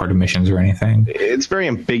it's like part of missions or anything. It's very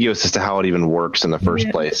ambiguous as to how it even works in the first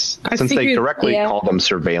place. Since they directly call them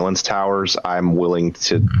surveillance towers, I'm willing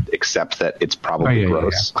to accept that it's probably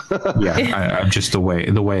gross. I'm just the way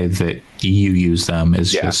that you use them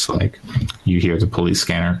is just like you hear the police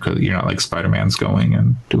scanner because you're not like Spider-Man's going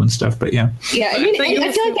and doing stuff. But I mean,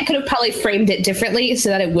 I feel like they could have probably framed it differently so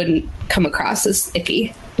that it wouldn't come across as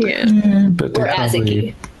icky. But or as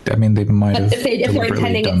icky. I mean, they might have if they're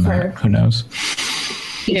intending it for who knows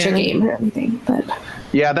future game or anything. But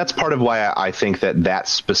that's part of why I think that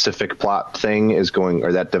specific plot thing is going,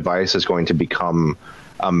 or that device is going to become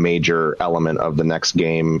a major element of the next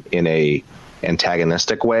game in a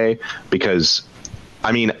antagonistic way. Because,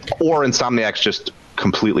 I mean, or Insomniac's just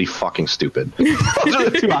completely fucking stupid. Those are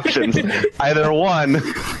the two options. Either one,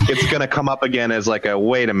 it's going to come up again as like a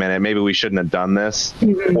wait a minute, maybe we shouldn't have done this,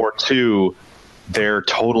 or two. They're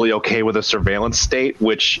totally okay with a surveillance state,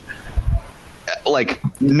 which, like,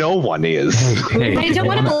 no one is. I don't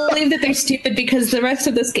want to believe that they're stupid because the rest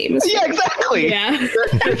of this game is. Yeah, exactly. Yeah.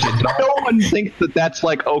 No one thinks that that's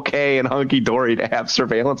like okay and hunky dory to have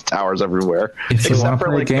surveillance towers everywhere, except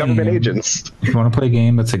for like government agents. If you want to play a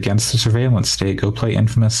game that's against the surveillance state, go play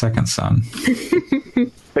Infamous Second Son.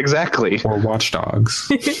 Exactly. Or Watch Dogs.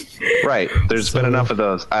 Right. There's been enough of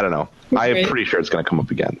those. I don't know. I'm pretty sure it's going to come up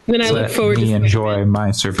again. Then I look forward to enjoy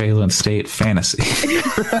my surveillance state fantasy.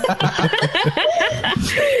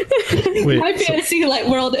 My fantasy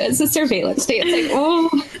world is a surveillance state. It's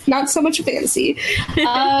like, not so much fantasy.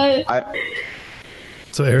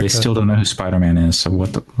 So Erica, they still don't know who Spider-Man is. So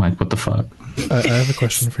what the fuck? I have a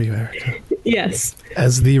question for you, Erica. Yes.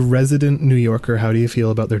 As the resident New Yorker, how do you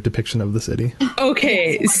feel about their depiction of the city?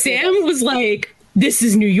 Okay, Sam was like, this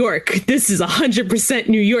is New York. This is 100%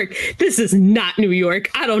 New York. This is not New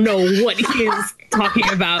York. I don't know what he is talking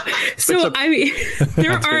about. So, I mean,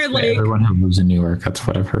 there are like... Everyone who lives in New York, that's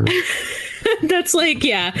what I've heard. That's like,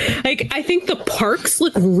 yeah. Like, I think the parks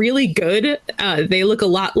look really good. They look a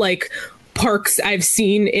lot like parks I've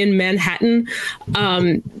seen in Manhattan.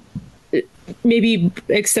 Maybe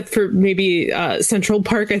except for maybe Central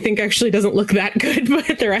Park, I think actually doesn't look that good,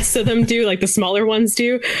 but the rest of them do, like the smaller ones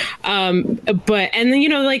do. But and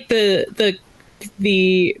then like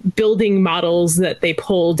the building models that they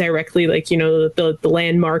pull directly, like the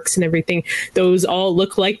landmarks and everything, those all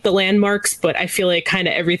look like the landmarks, but I feel like kind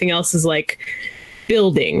of everything else is like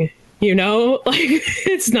building. Like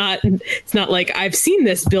it's not like I've seen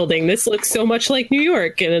this building. This looks so much like New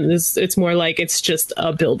York, and it's more like it's just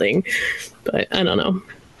a building. But I don't know.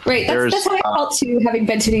 Right, that's how I felt too, having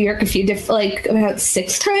been to New York about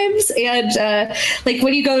 6 times, and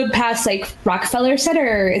when you go past Rockefeller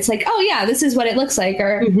Center, it's like, oh yeah, this is what it looks like.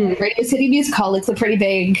 Or Radio City Music Hall looks a pretty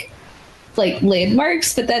big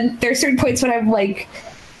landmarks, but then there are certain points when I'm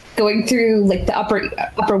going through the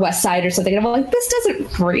upper West Side or something, and I'm like, this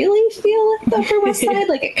doesn't really feel like the Upper West Side.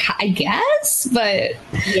 I guess, but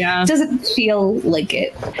it doesn't feel like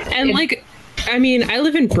it. And I mean, I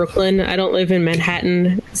live in Brooklyn. I don't live in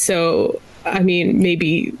Manhattan, so I mean,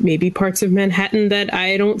 maybe parts of Manhattan that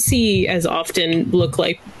I don't see as often look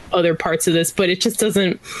like other parts of this, but it just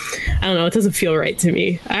doesn't, I don't know, it doesn't feel right to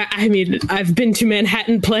me. I mean, I've been to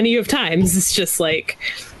Manhattan plenty of times. It's just like,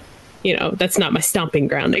 you know, that's not my stomping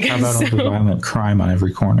ground, I guess. How about all the violent crime on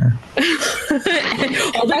every corner?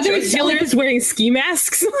 All the drug dealers wearing ski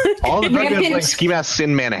masks. All the drug dealers wearing ski masks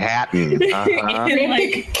in Manhattan.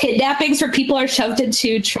 Like kidnappings where people are shoved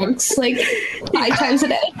into trunks like 5 times a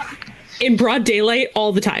day. In broad daylight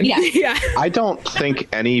all the time. Yeah. I don't think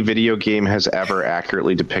any video game has ever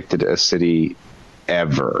accurately depicted a city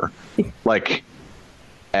ever. Like,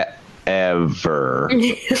 ever.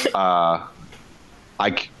 I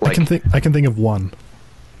can think of one.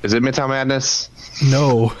 Is it Midtown Madness?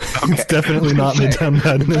 No, it's definitely not Midtown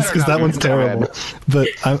Madness because that one's terrible. But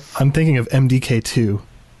I'm thinking of MDK2,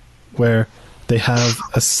 where they have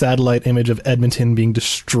a satellite image of Edmonton being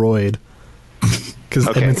destroyed because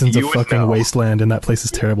Edmonton's a fucking wasteland and that place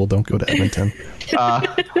is terrible. Don't go to Edmonton. I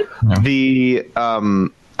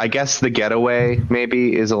guess the Getaway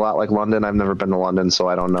maybe is a lot like London. I've never been to London, so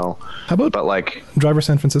I don't know. How about Driver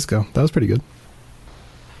San Francisco? That was pretty good.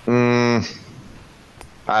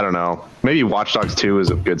 I don't know. Maybe Watch Dogs 2 is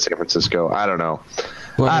a good San Francisco. I don't know.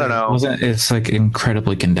 Well, I don't know. It's like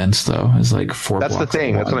incredibly condensed, though. It's like 4 That's the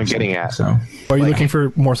thing. That's what I'm getting at. So, are you looking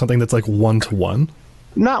for more something that's like 1-to-1?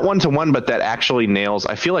 Not 1-to-1, but that actually nails.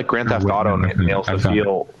 I feel like Grand Theft Auto nails the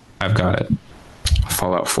feel. I've got it.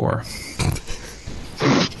 Fallout 4.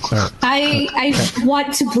 I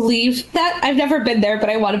want to believe that. I've never been there, but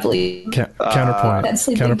I want to believe.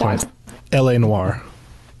 Counterpoint. L.A. Noire.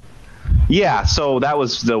 Yeah, so that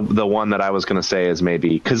was the one that I was going to say is maybe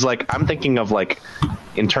because like I'm thinking of like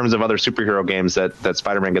in terms of other superhero games that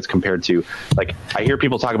Spider-Man gets compared to. Like I hear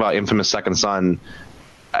people talk about Infamous Second Son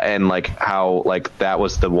and like how like that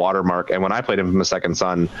was the watermark. And when I played Infamous Second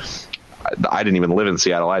Son, I didn't even live in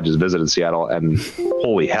Seattle. I just visited Seattle, and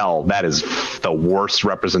holy hell, that is the worst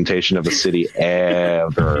representation of a city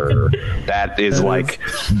ever. That is like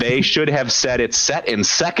they should have said it's set in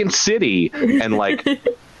Second City and like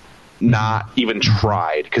not even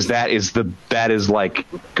tried because that is like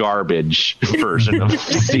garbage version of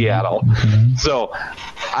Seattle. So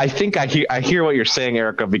I think I hear what you're saying,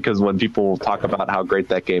 Erica, because when people talk about how great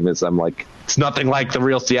that game is, I'm like, it's nothing like the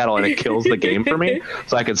real Seattle, and it kills the game for me.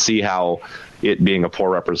 So I can see how it being a poor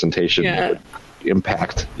representation would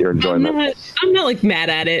impact your enjoyment. I'm not like mad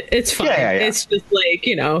at it. It's fine. Yeah. It's just like,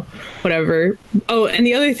 you know, whatever. Oh, and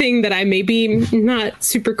the other thing that I may be not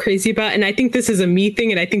super crazy about, and I think this is a me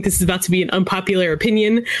thing, and I think this is about to be an unpopular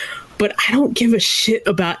opinion, but I don't give a shit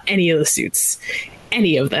about any of the suits.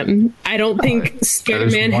 Any of them. I don't think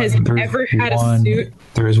Spider-Man has ever had a suit.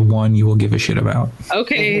 There is one you will give a shit about.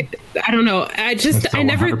 Okay. I don't know. I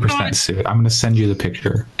never thought... suit. I'm going to send you the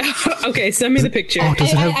picture. Okay, send me the picture.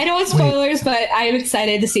 I know it's spoilers, but I'm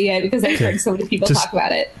excited to see it because I've heard so many people talk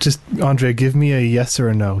about it. Just, Andre, give me a yes or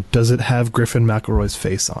a no. Does it have Griffin McElroy's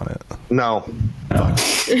face on it? No.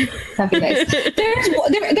 That'd be nice. There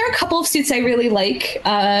are a couple of suits I really like.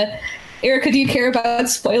 Erica, do you care about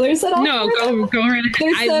spoilers at all? No, go right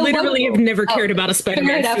ahead. I literally have never cared about a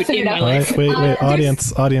Spider-Man suit in my life. Wait,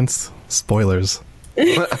 audience, spoilers.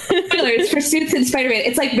 Spoilers for suits in Spider-Man.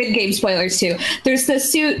 It's like mid-game spoilers too. There's the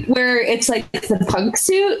suit where it's like the punk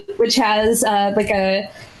suit, which has denim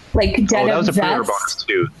vest. That was a pre-order bonus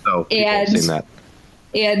too, so people have seen that.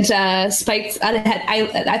 And spikes on the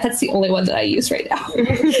head. That's the only one that I use right now.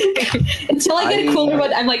 Until I get a cooler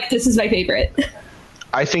one, I'm like, this is my favorite.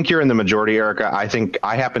 I think you're in the majority, Erica. I think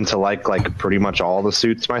I happen to like pretty much all the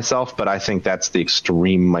suits myself, but I think that's the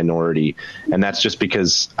extreme minority. And that's just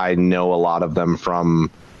because I know a lot of them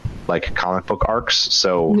from like comic book arcs.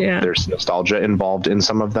 So there's nostalgia involved in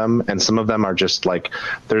some of them. And some of them are just like,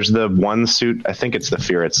 there's the one suit, I think it's the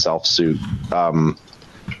Fear Itself suit.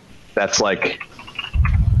 That's like,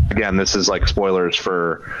 again, this is like spoilers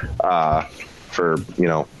for you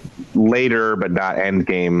know, later but not end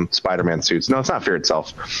game Spider-Man suits. No, it's not Fear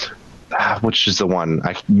Itself. Which is the one?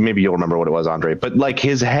 Maybe you'll remember what it was, Andre. But like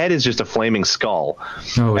his head is just a flaming skull,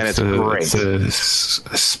 and it's great.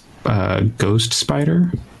 It's a Ghost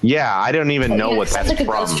Spider. Yeah, I don't even know what that's like from.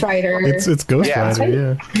 Ghost Rider. It's Ghost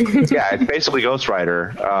Rider. Yeah. Yeah, it's basically Ghost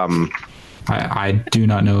Rider. I do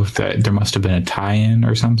not know if there must have been a tie-in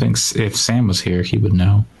or something. If Sam was here, he would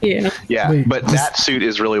know. Yeah. But that suit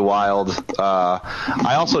is really wild.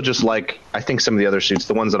 I also just like, I think some of the other suits,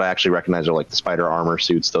 the ones that I actually recognize are like the Spider Armor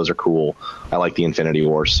suits. Those are cool. I like the Infinity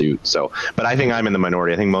War suit. So, but I think I'm in the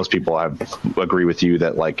minority. I think most people agree with you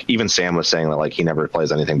that like, even Sam was saying that like he never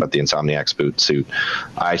plays anything but the Insomniac suit.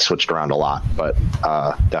 I switched around a lot, but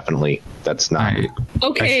definitely that's not.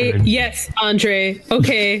 Okay. Yes, Andre.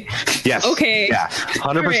 Okay. Yes. Okay. Yeah.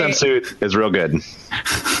 100% suit is real good.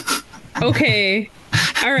 Okay.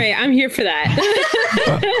 All right, I'm here for that.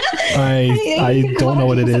 I don't know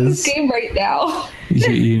what it is. This game right now.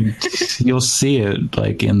 You'll see it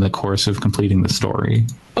like in the course of completing the story.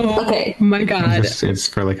 Oh, okay. My God. It's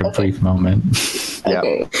for like a brief moment.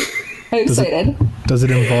 Okay. I'm excited. Does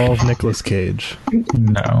it involve Nicolas Cage?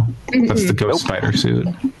 No, that's the ghost spider suit.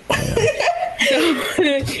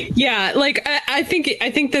 Yeah, like I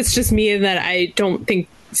think that's just me in that I don't think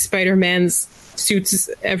Spider-Man's suits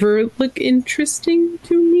ever look interesting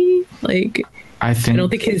to me. Like I don't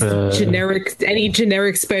think his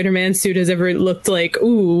generic Spider-Man suit has ever looked like,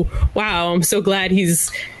 ooh, wow, I'm so glad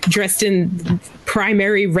he's dressed in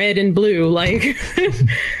primary red and blue. Like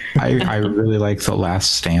I really like the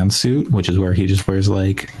Last Stand suit, which is where he just wears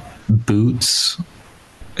like boots,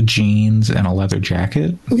 jeans, and a leather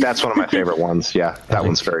jacket. That's one of my favorite ones. Yeah, that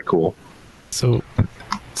one's very cool. So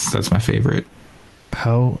that's my favorite.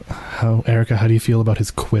 How Erica, how do you feel about his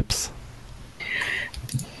quips?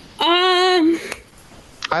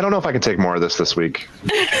 I don't know if I can take more of this week.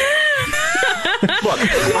 Look,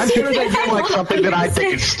 I'm sure they feel like something that I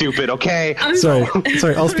think is stupid, okay?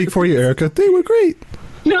 Sorry, I'll speak for you, Erica. They were great.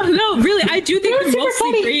 No, really, I do think they're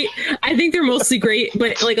mostly great. I think they're mostly great,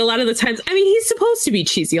 but like a lot of the times, I mean, he's supposed to be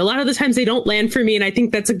cheesy. A lot of the times they don't land for me, and I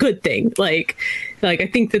think that's a good thing. Like I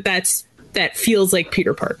think that feels like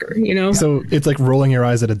Peter Parker, you know? So it's like rolling your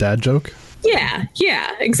eyes at a dad joke? Yeah,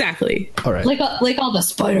 exactly. All right. Like all the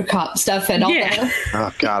Spider Cop stuff and all that.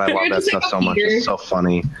 Oh God, I love that stuff so much. It's so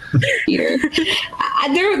funny. Peter.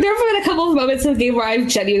 There have been a couple of moments in the game where I've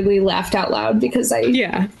genuinely laughed out loud because it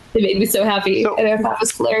made me so happy, and I thought it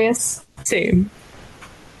was hilarious. Same.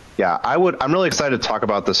 Yeah, I'm really excited to talk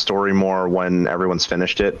about the story more when everyone's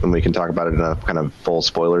finished it, and we can talk about it in a kind of full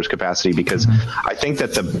spoilers capacity, because I think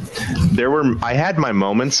that I had my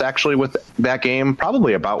moments actually with that game,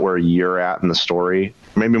 probably about where you're at in the story,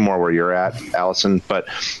 maybe more where you're at, Allison, but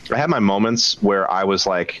I had my moments where I was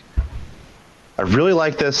like, I really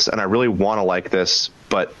like this and I really want to like this,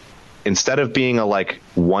 but instead of being a like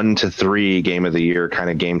 1 to 3 game of the year kind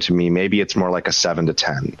of game to me, maybe it's more like a 7 to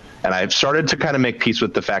 10. And I've started to kind of make peace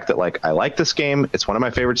with the fact that like I like this game. It's one of my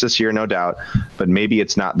favorites this year, no doubt. But maybe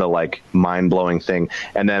it's not the like mind blowing thing.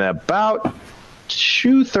 And then about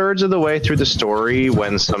 2/3 of the way through the story,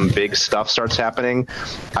 when some big stuff starts happening,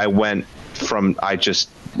 I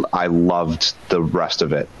loved the rest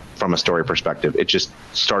of it. From a story perspective, it just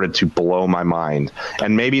started to blow my mind,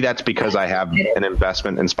 and maybe that's because I have an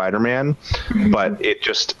investment in Spider-Man, but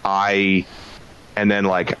I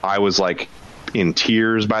was like in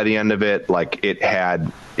tears by the end of it. Like it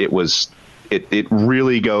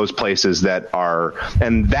really goes places that are,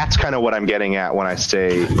 and that's kind of what I'm getting at when I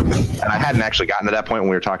say, and I hadn't actually gotten to that point when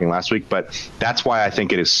we were talking last week, but that's why I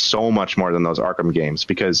think it is so much more than those Arkham games,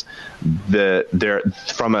 because they're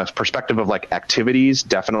from a perspective of like activities,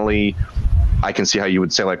 definitely I can see how you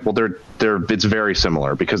would say like, well, it's very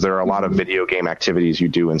similar because there are a lot of video game activities you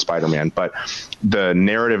do in Spider-Man, but the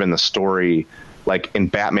narrative and the story, like in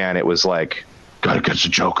Batman, it was like, gotta catch the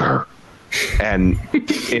Joker. And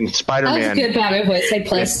in Spider-Man, that was a good Batman voice.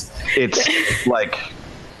 it's like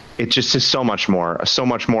it just is so much more. There's so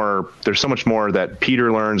much more that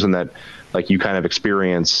Peter learns and that like you kind of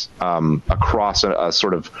experience across a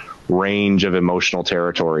sort of range of emotional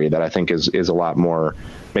territory that I think is a lot more,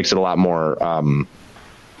 makes it a lot more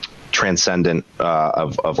transcendent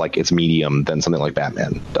of like its medium than something like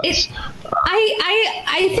Batman does.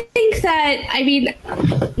 I think that, I mean,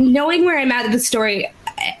 knowing where I'm at in the story,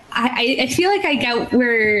 I feel like I get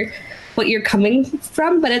what you're coming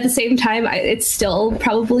from, but at the same time, it's still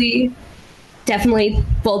probably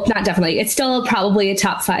it's still probably a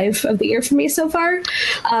top 5 of the year for me so far.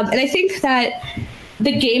 And I think that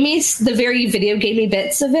the very video gamey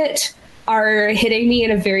bits of it are hitting me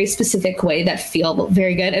in a very specific way that feel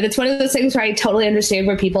very good. And it's one of those things where I totally understand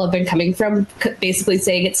where people have been coming from, basically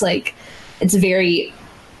saying it's very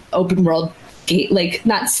open world, like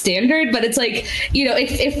not standard, but it's like, you know,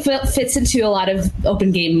 it fits into a lot of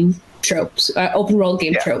open game tropes, open world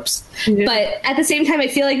game tropes. Yeah. But at the same time, I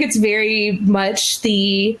feel like it's very much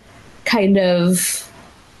the kind of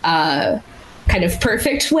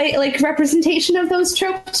perfect way, like representation of those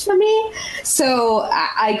tropes for me. So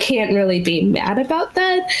I can't really be mad about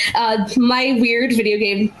that. My weird video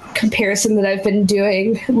game comparison that I've been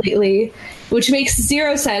doing lately, which makes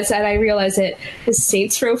zero sense, and I realize it, is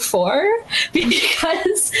Saints Row 4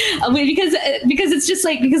 because it's just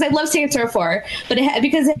like, because I love Saints Row 4, but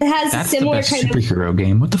because it has that's a similar the best kind superhero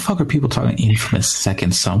game. What the fuck are people talking Infamous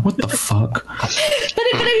Second Son? What the fuck? But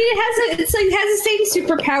I mean, it has the same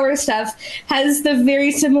superpower stuff, has the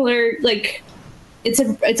very similar like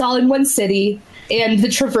it's all in one city, and the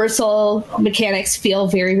traversal mechanics feel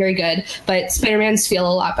very, very good. But Spider-Man's feel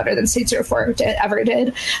a lot better than State 04 ever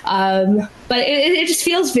did. But it just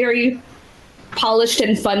feels very polished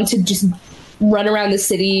and fun to just run around the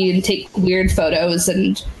city and take weird photos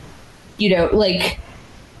and, like,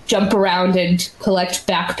 jump around and collect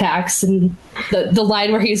backpacks. And the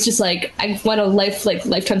line where he's just like, I want a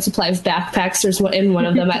lifetime supply of backpacks, there's one in one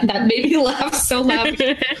of them, that made me laugh so loud.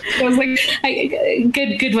 I was like,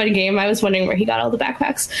 good one game. I was wondering where he got all the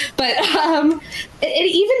backpacks. But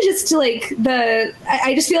even just like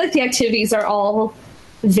I just feel like the activities are all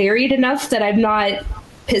varied enough that I'm not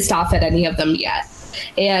pissed off at any of them yet,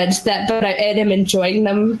 and I'm enjoying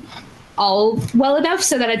them all well enough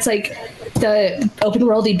so that it's like the open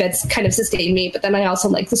worldy bits kind of sustain me, but then I also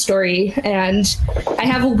like the story, and I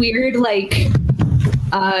have a weird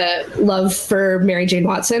love for Mary Jane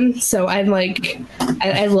Watson, so I'm like,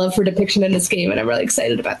 I love her depiction in this game, and I'm really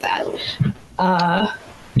excited about that.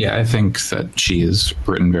 Yeah, I think that she is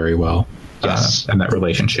written very well. Yes. And that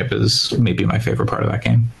relationship is maybe my favorite part of that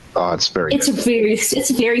game. Oh, it's very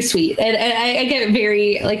very sweet, and I get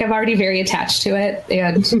very, like, I'm already very attached to it,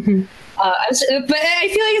 and but I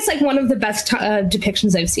feel like it's like one of the best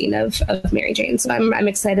depictions I've seen of Mary Jane, so I'm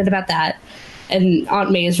excited about that. And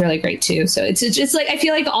Aunt May is really great too. So it's just like, I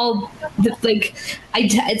feel like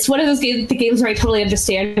it's one of those games where I totally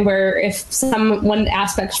understand where if one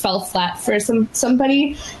aspect fell flat for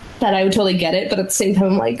somebody, that I would totally get it. But at the same time,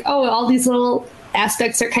 I'm like, oh, all these little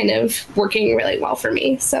aspects are kind of working really well for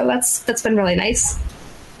me. So that's been really nice.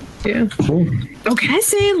 Yeah. Cool. Oh, can I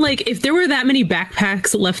say, like, if there were that many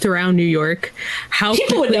backpacks left around New York, how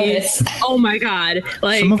people would notice? Oh my god!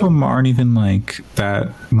 Like, some of them aren't even like that,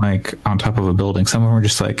 like on top of a building. Some of them are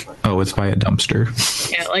just like, oh, it's by a dumpster.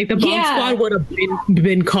 Yeah, like the bomb squad would have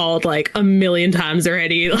been called like a million times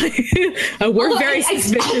already. Like, we're very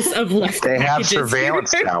suspicious of left. They have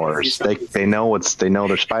surveillance towers. They know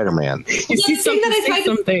they're Spider-Man. You see something, say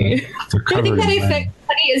something. I think that I think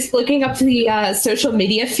funny is looking up the social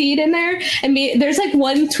media feed in there, and there's like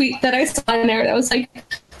one tweet that I saw in there that was like,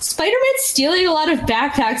 Spider-Man's stealing a lot of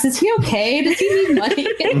backpacks. Is he okay? Does he need money?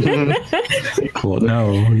 Well,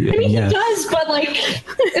 no. I mean, he does, but like,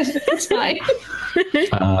 it's fine.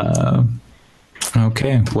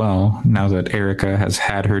 Okay, well, now that Erica has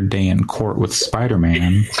had her day in court with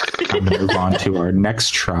Spider-Man, I'm going to move on to our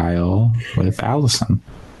next trial with Allison.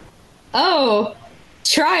 Oh,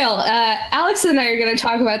 trial. Alex and I are going to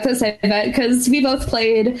talk about this, I bet, because we both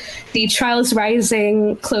played the Trials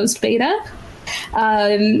Rising closed beta.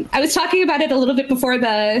 I was talking about it a little bit before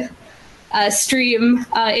the stream.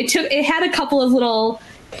 It had a couple of little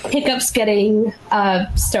hiccups getting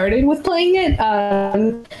started with playing it.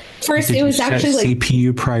 First, it was actually like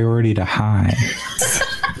CPU priority to high.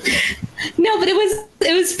 No, but it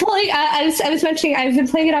was playing. I was mentioning I've been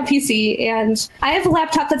playing it on PC, and I have a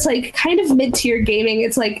laptop that's like kind of mid-tier gaming.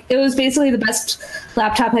 It's like it was basically the best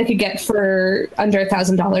laptop I could get for under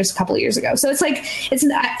 $1,000 a couple of years ago. So it's like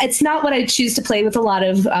it's not what I choose to play with a lot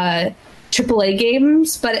of AAA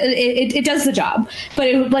games, but it does the job.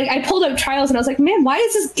 But I pulled up Trials and I was like, man, why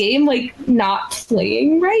is this game like not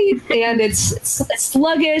playing right? And it's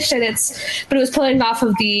sluggish, and but it was playing off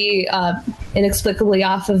of the inexplicably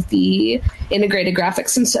off of the integrated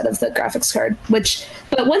graphics instead of the graphics card.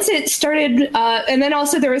 But once it started, and then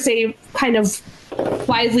also there was a kind of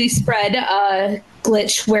widely spread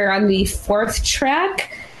glitch where on the fourth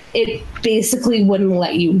track, it basically wouldn't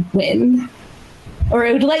let you win. Or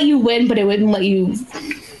it would let you win, but it wouldn't let you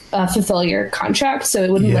fulfill your contract, so it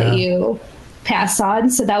wouldn't let you pass on.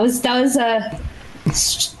 So that was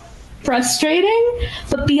frustrating.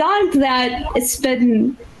 But beyond that, it's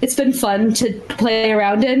been fun to play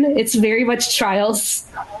around in. It's very much Trials.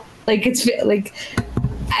 Like it's like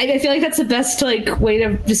I feel like that's the best way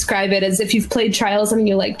to describe it, is if you've played Trials and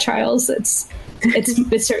you like Trials, it's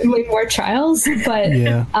certainly more Trials, but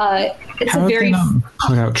it's How a very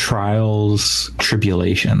put out Trials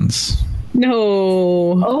Tribulations.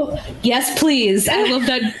 No. Oh yes, please! I love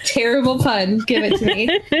that terrible pun. Give it to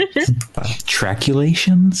me.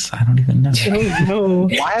 Traculations? I don't even know. No.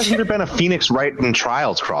 Why hasn't there been a Phoenix Wright and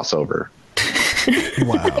Trials crossover?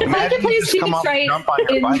 Wow! Imagine you just come up and jump on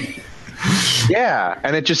your bike. Yeah,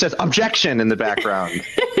 and it just says objection in the background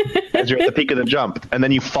as you're at the peak of the jump, and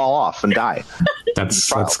then you fall off and die. They're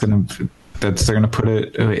gonna put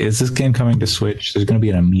it. Is this game coming to Switch? There's gonna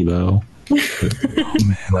be an amiibo.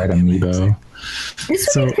 Right, amiibo. This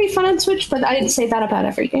would be pretty fun on Switch, but I'd say that about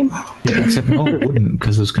every game. Yeah, except no, it wouldn't,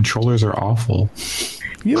 because those controllers are awful.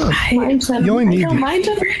 You only need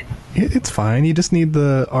It's fine. You just need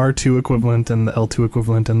the R2 equivalent and the L2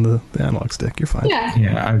 equivalent and the analog stick. You're fine.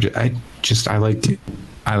 Yeah.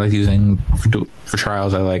 I like using for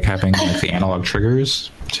trials. I like having like the analog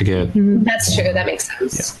triggers to get That's true. That makes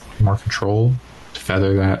sense. more control to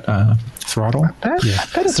feather that throttle.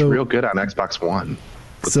 That is real good on Xbox One.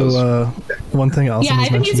 So one thing Allison was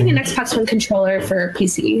I've been using mentioning, an Xbox One controller for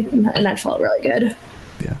PC, and that felt really good.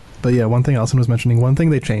 yeah, but yeah, one thing Allison was mentioning. One thing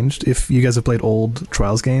they changed. If you guys have played old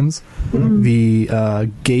Trials games, the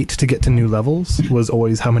gate to get to new levels was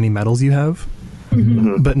always how many medals you have.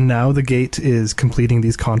 But now the gate is completing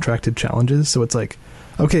these contracted challenges. So it's like,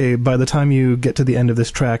 okay, by the time you get to the end of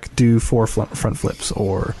this track, do 4 front flips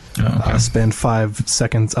or spend 5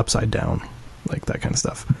 seconds upside down, like that kind of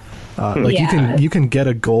stuff. You can get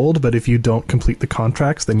a gold, but if you don't complete the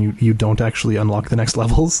contracts, then you don't actually unlock the next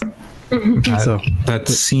levels. So that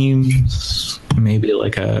seems maybe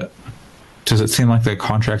like does it seem like the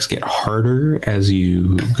contracts get harder as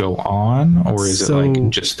you go on, or is it like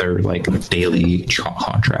just their like daily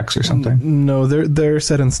contracts or something? No, they're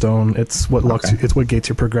set in stone. It's what locks you, it's what gates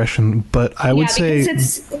your progression. But I would say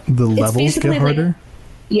the levels get harder.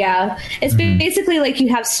 It's basically like you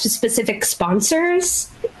have specific sponsors,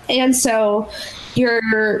 and so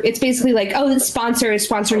it's basically like, oh, the sponsor is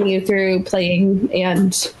sponsoring you through playing,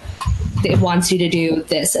 and it wants you to do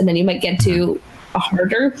this, and then you might get to a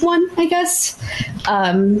harder one, I guess,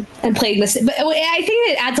 and playing this. But I think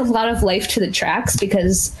it adds a lot of life to the tracks,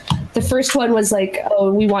 because the first one was like,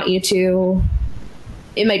 oh, we want you to,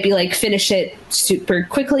 it might be like finish it super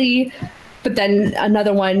quickly, but then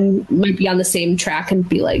another one might be on the same track and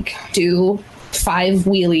be like, do 5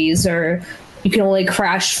 wheelies, or you can only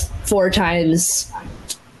crash 4 times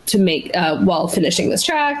to make while finishing this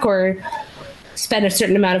track, or spend a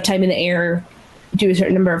certain amount of time in the air, do a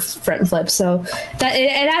certain number of front flips. So that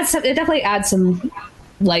it definitely adds some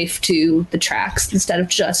life to the tracks instead of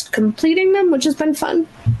just completing them, which has been fun.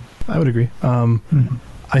 I would agree.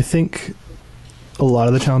 I think a lot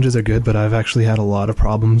of the challenges are good, but I've actually had a lot of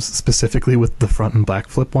problems specifically with the front and back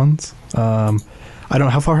flip ones. I don't know,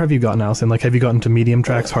 how far have you gotten, Allison? Like, have you gotten to medium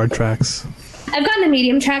tracks, hard tracks? I've gotten to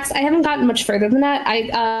medium tracks. I haven't gotten much further than that.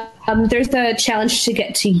 There's the challenge to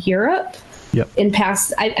get to Europe. Yep. In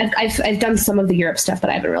past, I've done some of the Europe stuff, but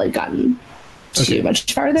I haven't really gotten too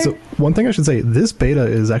much farther. So one thing I should say, this beta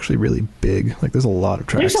is actually really big. Like, there's a lot of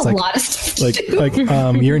tracks. There's a lot of stuff to do. like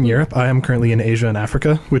you're in Europe. I am currently in Asia and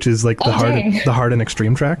Africa, which is like the hard and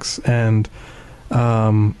extreme tracks. And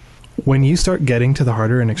when you start getting to the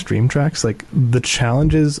harder and extreme tracks, like, the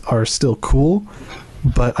challenges are still cool,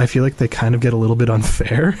 but I feel like they kind of get a little bit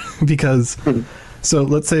unfair because. So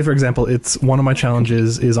let's say, for example, it's one of my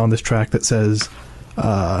challenges is on this track that says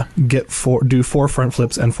do 4 front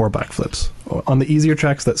flips and 4 back flips. On the easier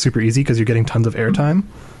tracks, that's super easy because you're getting tons of airtime.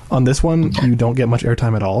 On this one, you don't get much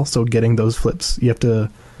airtime at all. So getting those flips, you have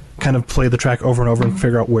to kind of play the track over and over and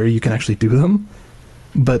figure out where you can actually do them.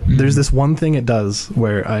 But there's this one thing it does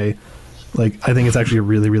where I think it's actually a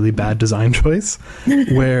really, really bad design choice,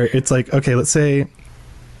 where it's like, okay, let's say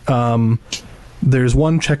there's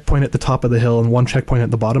one checkpoint at the top of the hill and one checkpoint at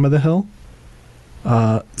the bottom of the hill.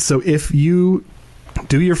 So if you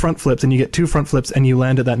do your front flips and you get 2 front flips and you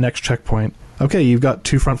land at that next checkpoint, okay, you've got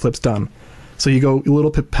 2 front flips done. So you go a little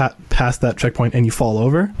bit past that checkpoint and you fall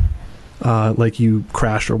over, like you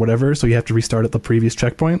crash or whatever, so you have to restart at the previous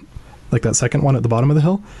checkpoint, like that second one at the bottom of the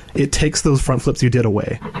hill. It takes those front flips you did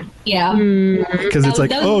away. Yeah. Because it's like,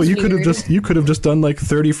 oh, you could have just done like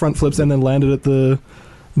 30 front flips and then landed at the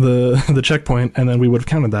checkpoint, and then we would have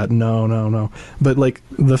counted that. No. But like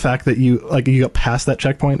the fact that you got past that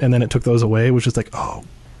checkpoint and then it took those away was just like, oh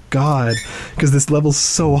god, because this level's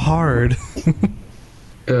so hard.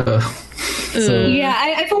 So yeah,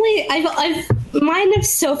 I've mine have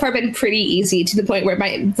so far been pretty easy, to the point where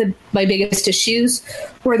my biggest issues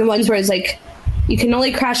were the ones where it's like you can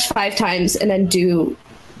only crash 5 times and then do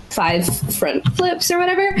 5 front flips or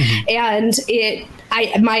whatever, and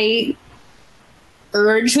my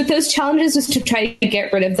urge with those challenges was to try to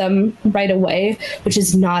get rid of them right away, which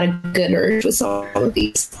is not a good urge with some of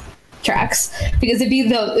these tracks, because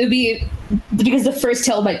because the first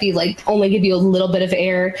hill might be like only give you a little bit of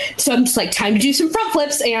air, so I'm just like, time to do some front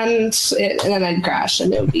flips, and then I'd crash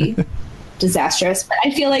and it would be disastrous. But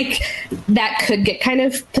I feel like that could get kind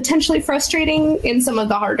of potentially frustrating in some of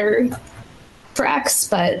the harder tracks,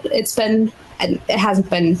 but it hasn't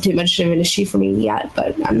been too much of an issue for me yet,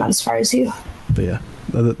 but I'm not as far as you. But yeah,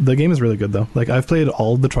 the game is really good though. Like, I've played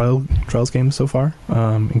all the Trials games so far,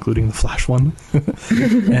 including the Flash one,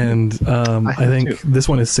 and I think this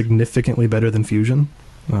one is significantly better than Fusion.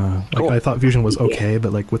 Cool. I thought Fusion was okay,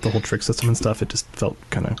 but like with the whole trick system and stuff, it just felt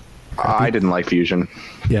kind of I didn't like Fusion.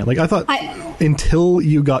 Yeah, like I thought until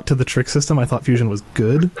you got to the trick system, I thought Fusion was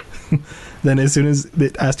good. Then as soon as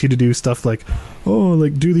it asked you to do stuff like, oh,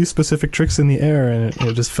 like do these specific tricks in the air, and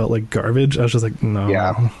it just felt like garbage. I was just like, no.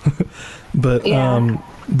 Yeah. But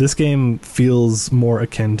this game feels more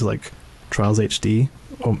akin to like Trials HD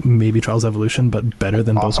or maybe Trials Evolution, but better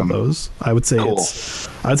than both of those. I would say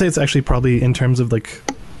it's actually probably in terms of like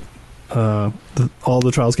all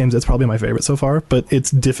the Trials games, it's probably my favorite so far. But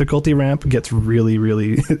its difficulty ramp gets really,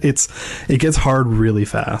 really it gets hard really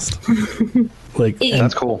fast. Like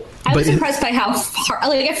that's cool. I was impressed by how hard.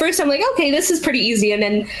 Like at first, I'm like, okay, this is pretty easy, and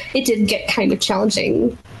then it did get kind of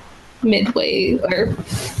challenging midway. Or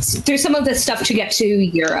there's some of the stuff to get to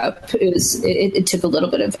Europe. It took a little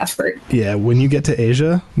bit of effort. Yeah, when you get to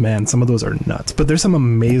Asia, man, some of those are nuts. But there's some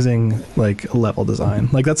amazing like level design.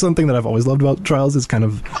 Like that's something that I've always loved about Trials is kind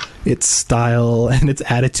of its style and its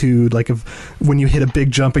attitude. Like of when you hit a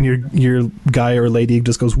big jump and your guy or lady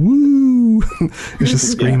just goes woo, it's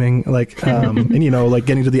just screaming like and you know like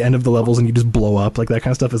getting to the end of the levels and you just blow up, like that kind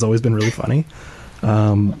of stuff has always been really funny.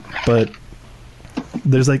 But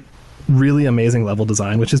there's like really amazing level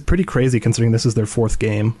design, which is pretty crazy considering this is their fourth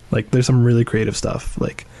game. Like there's some really creative stuff.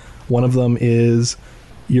 Like one of them is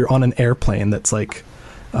you're on an airplane that's like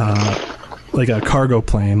a cargo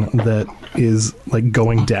plane that is like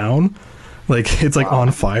going down, like it's like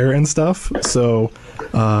on fire and stuff. So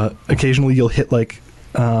occasionally you'll hit like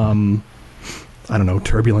I don't know,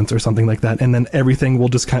 turbulence or something like that, and then everything will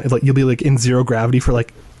just kind of like you'll be like in zero gravity for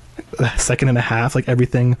like a second and a half. Like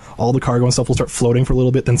everything, all the cargo and stuff will start floating for a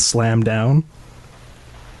little bit, then slam down.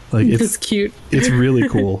 Like it's cute. It's really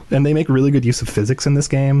cool, and they make really good use of physics in this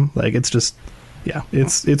game. Like it's just, yeah,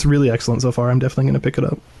 it's really excellent so far. I'm definitely going to pick it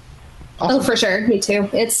up. Awesome. Oh, for sure, me too.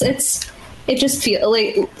 It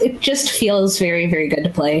just feels very, very good to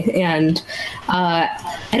play. And I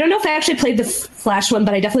don't know if I actually played the Flash one,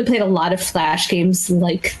 but I definitely played a lot of Flash games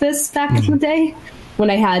like this back in the day when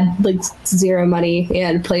I had like zero money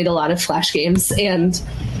and played a lot of Flash games. And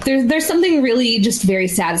there's something really just very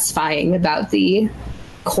satisfying about the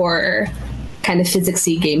core kind of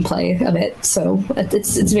physicsy gameplay of it. So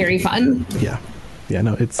it's very fun. Yeah,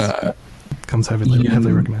 no, it's comes heavily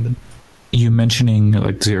recommended. You mentioning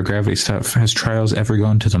like zero gravity stuff, has Trials ever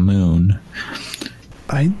gone to the moon?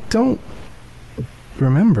 I don't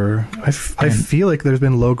remember. I feel like there's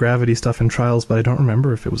been low gravity stuff in Trials, but I don't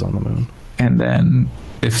remember if it was on the moon. And then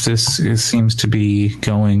if this seems to be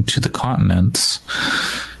going to the continents,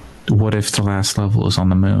 what if the last level is on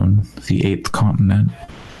the moon, the 8th continent?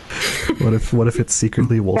 What if it's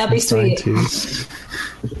secretly Wolfenstein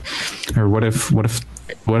 2? Or what if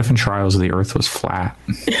in Trials the Earth was flat?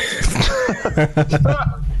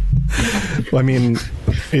 Well, I mean,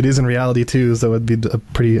 it is in reality too, so it'd be a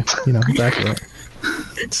pretty, accurate.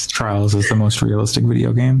 It's Trials is the most realistic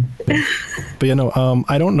video game. But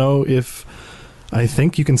I don't know if. I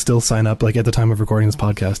think you can still sign up. Like at the time of recording this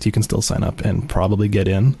podcast, you can still sign up and probably get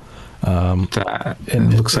in.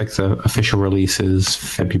 It looks like the official release is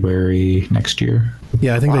February next year.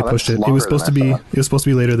 Yeah, I think they pushed it. It was supposed to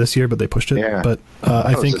be later this year, but they pushed it. Yeah. But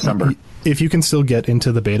I think if you can still get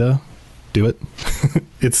into the beta, do it.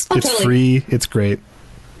 It's free. It's great.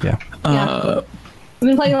 Yeah. I've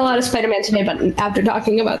been playing a lot of Spider-Man today, but after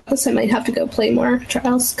talking about this, I might have to go play more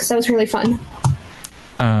Trials because that was really fun.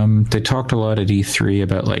 They talked a lot at E3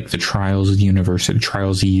 about like the Trials University,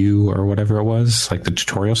 Trials U or whatever it was, like the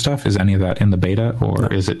tutorial stuff. Is any of that in the beta,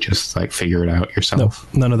 or is it just like figure it out yourself?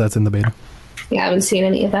 No, none of that's in the beta. Yeah, I haven't seen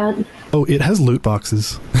any of that. Oh, it has loot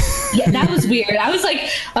boxes. Yeah, that was weird. I was like,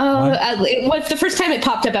 the first time it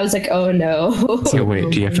popped up, I was like, oh no. So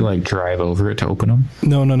wait, do you have to like drive over it to open them?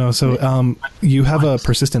 No. So you have a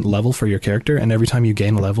persistent level for your character, and every time you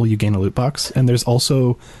gain a level, you gain a loot box. And there's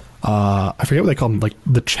also I forget what they call them, like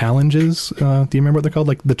the challenges. Do you remember what they're called?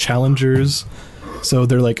 Like the challengers. So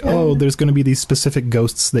they're like, there's going to be these specific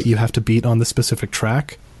ghosts that you have to beat on the specific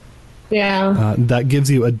track. Yeah. That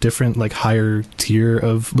gives you a different, like, higher tier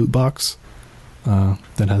of loot box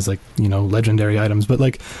that has, like, legendary items. But,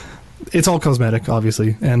 like, it's all cosmetic,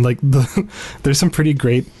 obviously. And, like, there's some pretty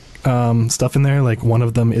great stuff in there. Like, one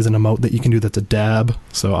of them is an emote that you can do that's a dab.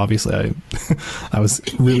 So, obviously, I was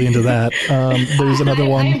really into that. There's another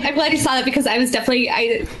one. I'm glad you saw that because I was definitely...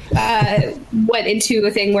 I went into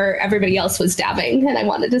a thing where everybody else was dabbing, and I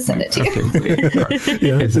wanted to send it to you. Okay.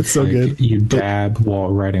 Yeah, it's so good. You dab while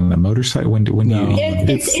riding the motorcycle?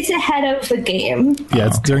 It's ahead of the game. Yeah,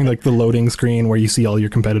 it's during, like, the loading screen where you see all your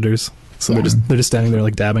competitors. So they're just standing there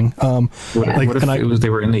like dabbing. What if they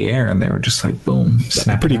were in the air and they were just like boom,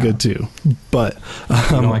 snap? Pretty good too. But you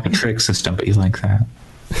don't like a trick system, but you like that.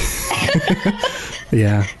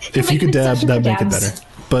 Yeah, if you could dab, that'd make it better.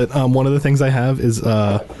 But one of the things I have is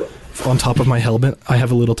on top of my helmet, I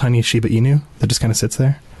have a little tiny Shiba Inu that just kind of sits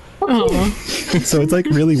there. Oh, So it's like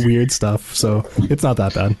really weird stuff. So it's not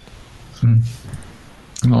that bad.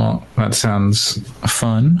 Well, that sounds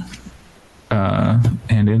fun.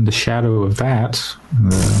 And in the shadow of that,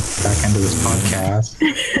 the back end of this podcast,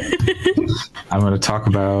 I'm going to talk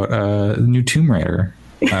about the new Tomb Raider,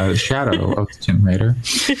 Shadow of the Tomb Raider,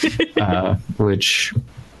 which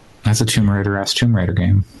that's a Tomb Raider-esque Tomb Raider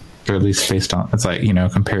game, or at least based on, it's like,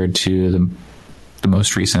 compared to the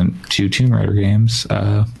most recent 2 Tomb Raider games,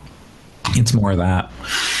 it's more of that.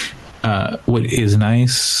 What is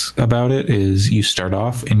nice about it is you start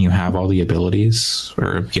off and you have all the abilities,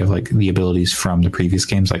 or you have like the abilities from the previous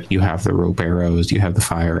games. Like you have the rope arrows, you have the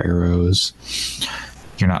fire arrows.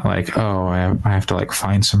 You're not like, oh, I have to like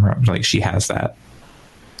find some rope. Like she has that.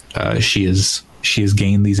 She has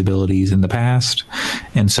gained these abilities in the past,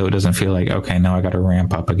 and so it doesn't feel like, okay, now I got to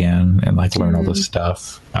ramp up again and like learn all this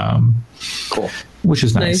stuff. Cool, which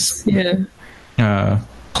is nice. Yeah.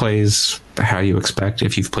 Plays how you expect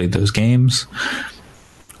if you've played those games.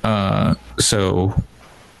 So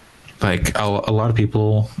like a lot of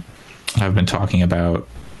people have been talking about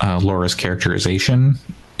Laura's characterization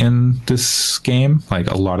in this game. Like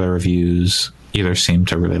a lot of the reviews either seem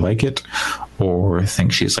to really like it or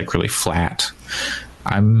think she's like really flat.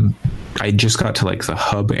 I just got to like the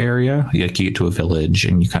hub area. Like you get to a village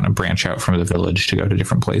and you kind of branch out from the village to go to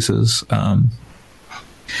different places.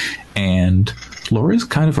 And Laura's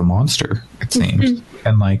kind of a monster, it seems.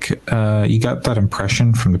 And like you got that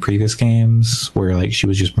impression from the previous games where like she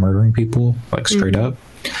was just murdering people like straight up.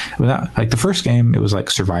 Without, like the first game, it was like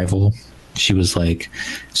survival. She was like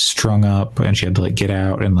strung up and she had to like get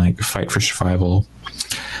out and like fight for survival.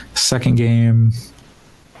 Second game,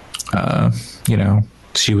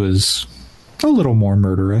 she was a little more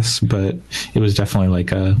murderous, but it was definitely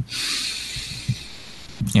like a,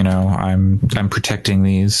 I'm protecting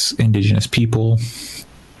these indigenous people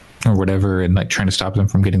or whatever, and like trying to stop them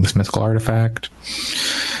from getting this mythical artifact.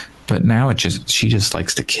 But now she just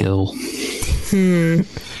likes to kill.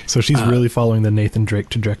 So she's really following the Nathan Drake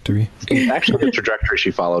trajectory. Actually, the trajectory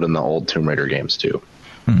she followed in the old Tomb Raider games too.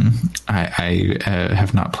 I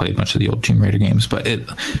have not played much of the old Tomb Raider games, but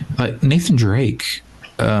Nathan Drake,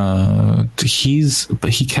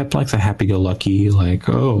 he kept like the happy-go-lucky, like,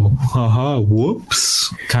 oh, haha,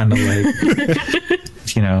 whoops, kind of like,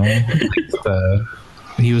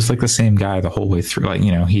 he was like the same guy the whole way through. Like,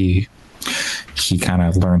 he kind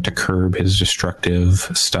of learned to curb his destructive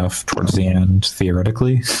stuff towards the end,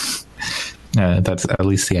 theoretically. That's at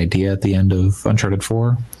least the idea at the end of Uncharted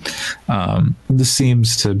 4. This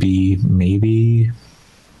seems to be maybe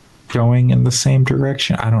going in the same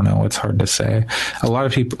direction. I don't know. It's hard to say. A lot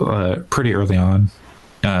of people, pretty early on,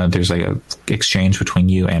 there's like a exchange between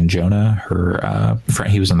you and Jonah, her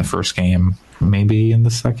friend. He was in the first game, maybe in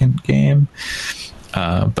the second game,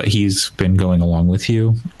 but he's been going along with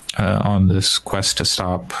you on this quest to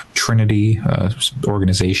stop Trinity,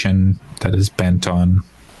 organization that is bent on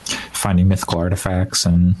finding mythical artifacts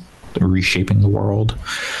and reshaping the world.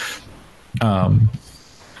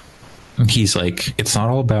 He's like, it's not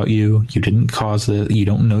all about you. You didn't cause this. You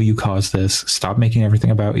don't know you caused this. Stop making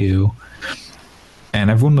everything about you.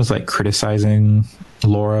 And everyone was like criticizing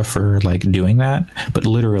Laura for like doing that, but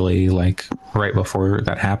literally like right before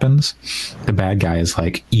that happens, the bad guy is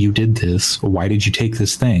like, you did this, why did you take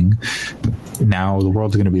this thing? Now the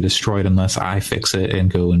world's going to be destroyed unless I fix it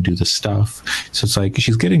and go and do this stuff. So it's like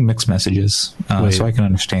she's getting mixed messages, so I can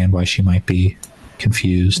understand why she might be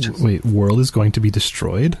confused. Wait, world is going to be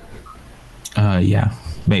destroyed? Yeah,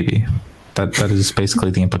 maybe. That is basically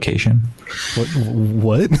the implication.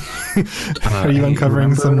 What? Are you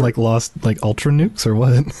uncovering some like lost like ultra nukes or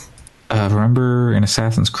what? Remember in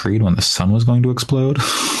Assassin's Creed when the sun was going to explode?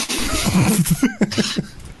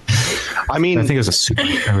 I mean, I think it was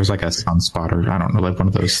there was like a sunspotter. I don't know, like one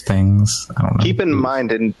of those things. I don't know. Keep in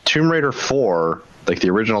mind in Tomb Raider 4, like the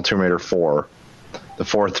original Tomb Raider 4, the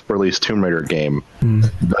fourth released Tomb Raider game,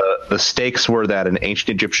 the stakes were that an ancient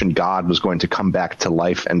Egyptian god was going to come back to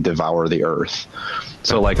life and devour the earth.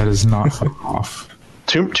 So that is not off.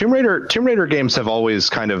 Tomb Raider games have always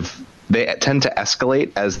they tend to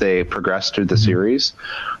escalate as they progress through the series.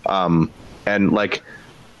 And like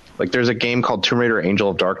there's a game called Tomb Raider Angel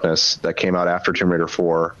of Darkness that came out after Tomb Raider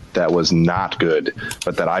 4 that was not good,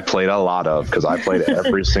 but that I played a lot of because I played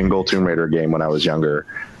every single Tomb Raider game when I was younger.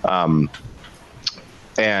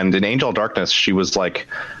 And in Angel of Darkness, she was like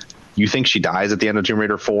you think she dies at the end of Tomb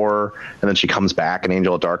Raider 4, and then she comes back in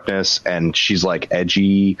Angel of Darkness, and she's like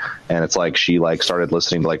edgy, and it's like she like started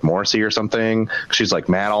listening to like Morrissey or something. She's like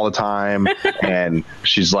mad all the time, and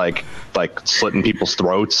she's like slitting people's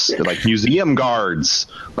throats, like museum guards.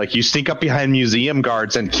 Like you sneak up behind museum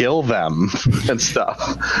guards and kill them and stuff.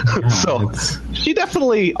 So she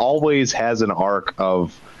definitely always has an arc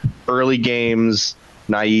of early games,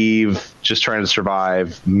 naive, just trying to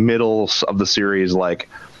survive, middle of the series, like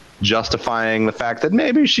justifying the fact that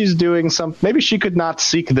maybe she's doing maybe she could not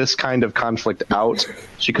seek this kind of conflict out.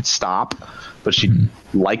 She could stop, but she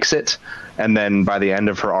likes it. And then by the end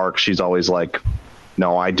of her arc, she's always like,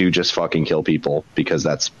 no, I do just fucking kill people because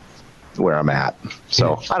that's where I'm at.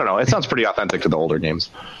 So I don't know. It sounds pretty authentic to the older games.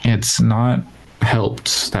 It's not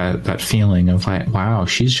helped, that feeling of like, wow,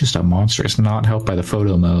 she's just a monster. It's not helped by the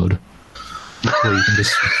photo mode, where you can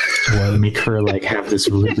just make her like have this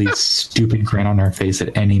really stupid grin on her face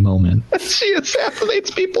at any moment. She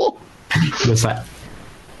assassinates people. Just like,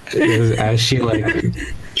 as she like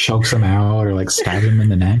chokes him out or like stabs him in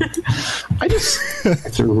the neck.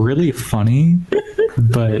 It's really funny,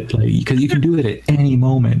 but like because you can do it at any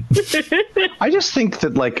moment. I just think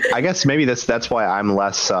that like I guess maybe that's why I'm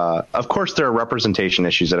less. Of course, there are representation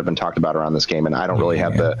issues that have been talked about around this game, and I don't really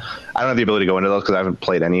have the ability to go into those because I haven't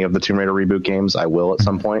played any of the Tomb Raider reboot games. I will at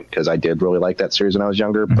some point because I did really like that series when I was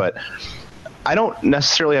younger, but I don't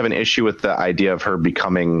necessarily have an issue with the idea of her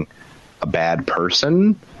becoming a bad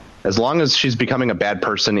person. As long as she's becoming a bad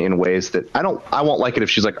person in ways that I won't like it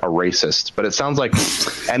if she's like a racist, but it sounds like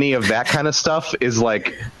any of that kind of stuff is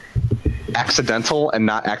like accidental and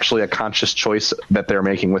not actually a conscious choice that they're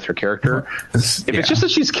making with her character. If it's just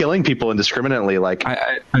that she's killing people indiscriminately, like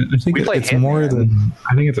I think it's more than,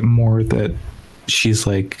 I think it's more that she's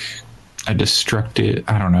like a destructive,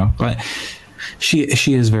 I don't know, but she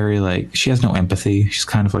is very like, she has no empathy. She's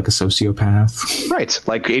kind of like a sociopath, right?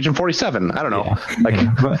 Like Agent 47. I don't know,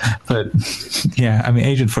 but yeah, I mean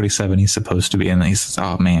Agent 47. He's supposed to be, and he says,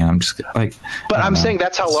 "Oh man, I'm just like." But I'm saying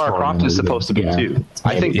that's how Lara Croft is supposed to be too.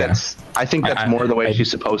 I think that's more the way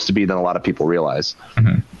she's supposed to be than a lot of people realize.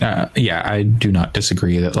 Yeah, I do not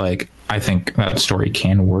disagree that like I think that story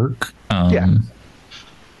can work.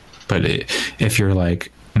 But if you're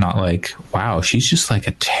like not like, wow, she's just like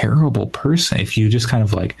a terrible person. If you just kind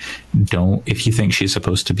of like if you think she's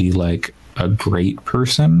supposed to be like a great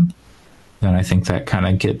person, then I think that kind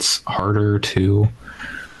of gets harder to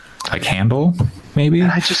like handle, maybe. And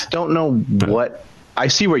I just don't know what I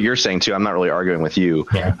see what you're saying too. I'm not really arguing with you.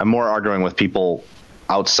 Yeah. I'm more arguing with people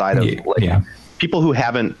outside of people who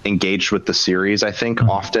haven't engaged with the series. I think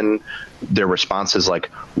often their response is like,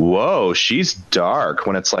 whoa, she's dark,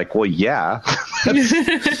 when it's like, well, yeah,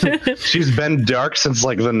 she's been dark since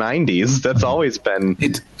like the 90s. That's always been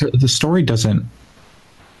the story doesn't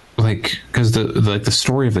like, because the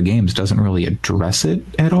story of the games doesn't really address it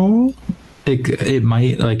at all. It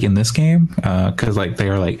might like in this game because like they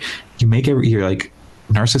are like, you're like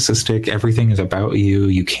narcissistic, everything is about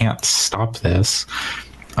you can't stop this.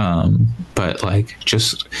 But like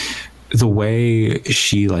just the way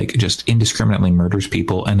she like just indiscriminately murders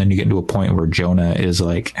people, and then you get into a point where Jonah is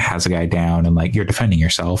like has a guy down and like you're defending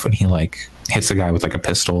yourself, and he like hits the guy with like a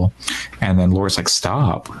pistol, and then Laura's like,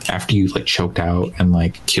 stop, after you like choked out and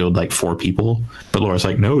like killed like 4 people, but Laura's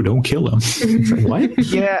like, no, don't kill him. Like, what?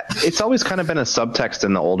 Yeah, it's always kind of been a subtext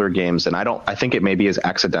in the older games, and I think it maybe is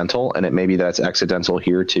accidental, and it maybe that's accidental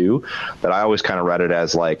here too, but I always kind of read it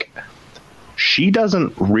as like she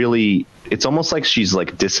doesn't really, it's almost like she's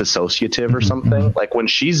like disassociative or something. Like when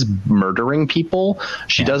she's murdering people,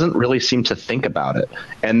 she doesn't really seem to think about it.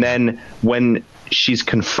 And then when she's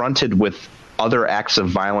confronted with other acts of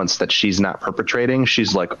violence that she's not perpetrating,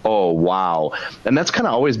 she's like, oh, wow. And that's kind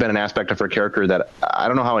of always been an aspect of her character that I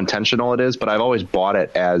don't know how intentional it is, but I've always bought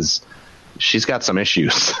it as she's got some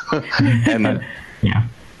issues. And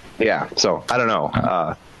yeah. So I don't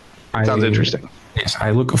know. Sounds interesting. Yes,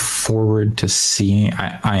 I look forward to seeing.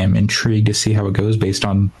 I am intrigued to see how it goes based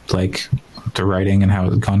on like the writing and how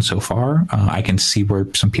it's gone so far. I can see where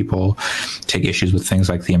some people take issues with things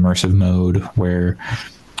like the immersive mode,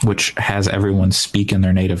 which has everyone speak in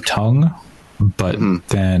their native tongue, but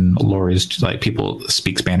then Laura's like, people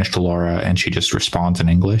speak Spanish to Laura and she just responds in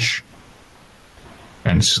English.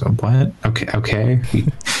 And it's what? Okay.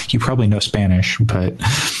 You probably know Spanish, but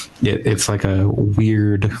it's like a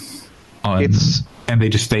weird. And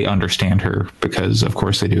they understand her because of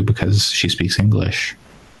course they do, because she speaks English.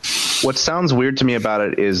 What sounds weird to me about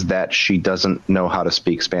it is that she doesn't know how to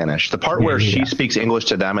speak Spanish. The part where she speaks English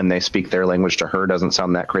to them and they speak their language to her doesn't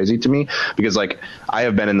sound that crazy to me, because like I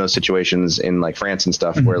have been in those situations in like France and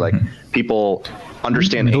stuff where like people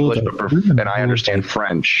understand English and I understand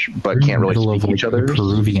French but can't really speak each other.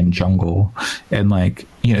 Peruvian jungle, and like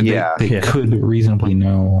they could reasonably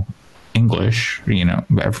know English.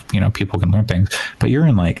 People can learn things, but you're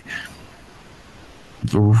in like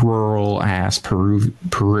rural ass Peru,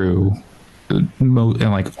 and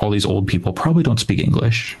like all these old people probably don't speak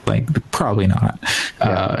English, like probably not.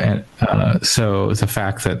 So the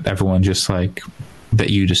fact that everyone just like that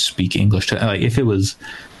you just speak English to, like if it was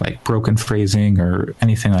like broken phrasing or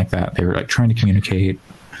anything like that, they were like trying to communicate,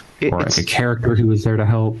 or like a character who was there to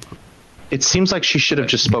help. It seems like she should have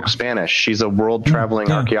just spoke Spanish. She's a world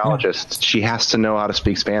traveling archaeologist. She has to know how to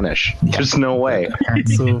speak Spanish. There's no way.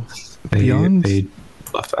 So they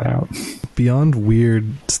left that out. Beyond weird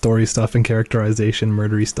story stuff and characterization,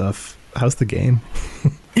 murdery stuff, how's the game?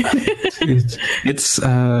 It's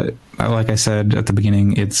like I said at the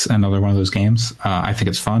beginning, it's another one of those games. I think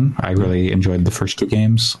it's fun. I really enjoyed the first two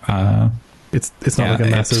games. It's not like a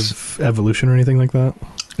massive evolution or anything like that.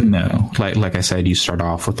 No, like I said, you start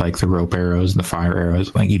off with like the rope arrows and the fire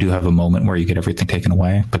arrows. Like you do have a moment where you get everything taken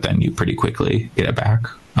away, but then you pretty quickly get it back.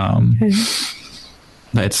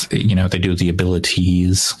 It's they do the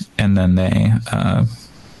abilities, and then they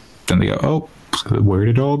go, oh, where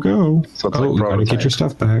did it all go? So it's you gotta get your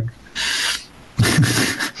stuff back.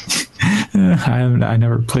 I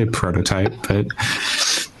never played Prototype, but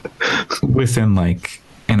within like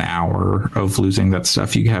an hour of losing that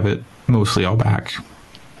stuff, you have it mostly all back.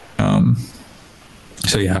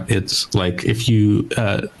 So yeah, it's like if you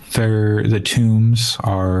the tombs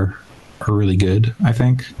are really good. I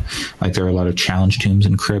think like there are a lot of challenge tombs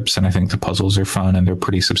and crypts, and I think the puzzles are fun and they're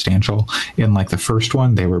pretty substantial. In like the first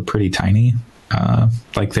one, they were pretty tiny,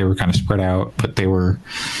 like they were kind of spread out, but they were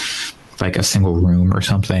like a single room or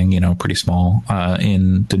something, pretty small.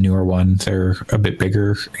 In the newer one, they're a bit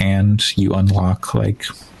bigger, and you unlock like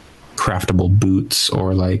craftable boots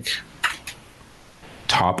or like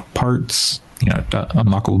top parts,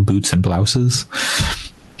 unlockable boots and blouses.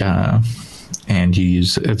 And you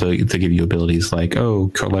use they give you abilities like,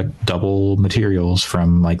 collect double materials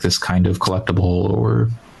from like this kind of collectible, or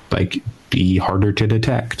like be harder to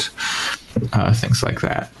detect, things like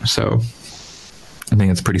that. So I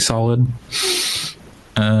think it's pretty solid.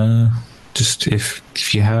 Just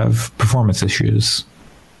if you have performance issues,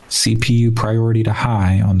 CPU priority to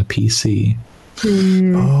high on the PC.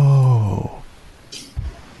 Oh,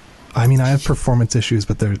 I mean, I have performance issues,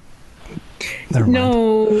 but they're never mind.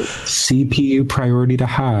 No. CPU priority to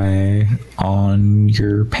high on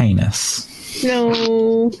your penis.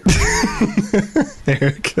 No.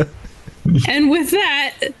 Erica. And with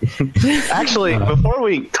that, actually, before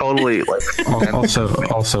we totally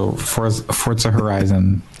also Forza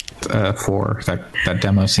Horizon 4, that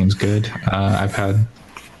demo seems good. I've had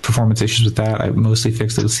performance issues with that. I mostly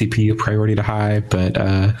fixed it with CPU priority to high, but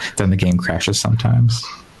then the game crashes sometimes.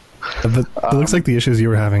 But it looks like the issues you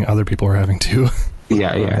were having, other people were having too.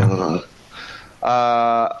 Yeah.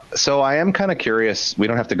 So I am kind of curious. We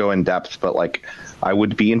don't have to go in depth, but like, I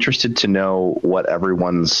would be interested to know what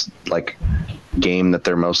everyone's like game that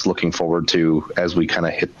they're most looking forward to as we kind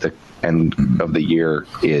of hit the end of the year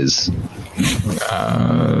is.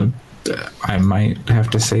 I might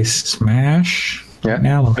have to say Smash. Yeah.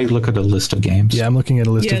 Now let me look at a list of games. Yeah, I'm looking at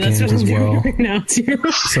a list of games as well. Right now too.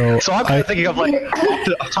 So I'm kind of thinking of like off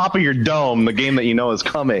the top of your dome, the game that you know is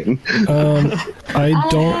coming. I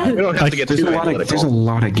don't. We don't have to get too analytical. There's a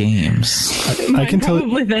lot of games. I can tell.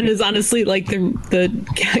 Probably then is honestly like the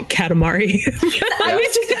Katamari. I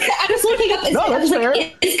was looking up. No, that's fair.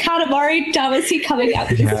 Is Katamari Damacy coming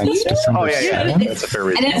out? Yeah, it's December. Yeah. That's a fair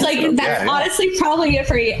reason. And it's like that's honestly probably it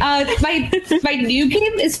for you. My new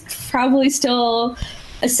game is probably still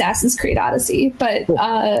Assassin's Creed Odyssey, but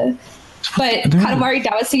Katamari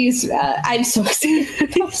Damacy's I'm so excited.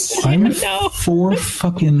 I'm 4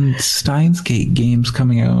 fucking Steins Gate games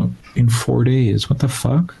coming out in 4 days. What the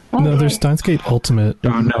fuck? No, there's Steins Gate Ultimate.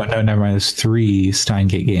 Oh, no, never mind. There's 3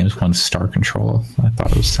 Steins Gate games. One's Star Control. I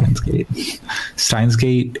thought it was Steins Gate. Steins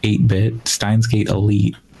Gate 8-bit, Steins Gate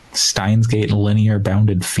Elite, Steins Gate Linear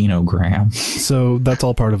Bounded Phenogram. So that's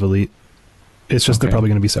all part of Elite. It's just they're probably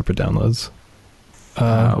going to be separate downloads.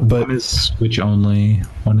 But one is Switch only,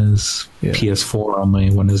 one is PS4 only,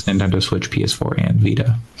 one is Nintendo Switch, PS4, and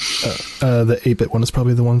Vita. The 8-bit one is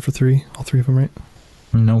probably the one for 3. All 3 of them, right?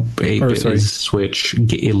 Nope, 8-bit is Switch.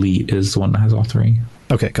 Elite is the one that has all 3.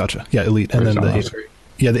 Okay, gotcha. Yeah, Elite, and then the 8.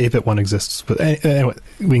 Yeah, the 8-bit one exists, but anyway,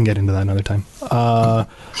 we can get into that another time. I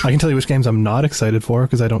can tell you which games I'm not excited for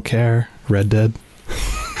because I don't care. Red Dead.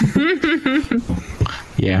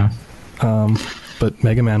 Yeah. But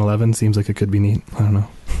Mega Man 11 seems like it could be neat. I don't know.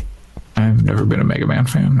 I've never been a Mega Man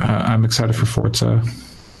fan. I'm excited for Forza.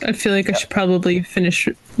 I feel like I should probably finish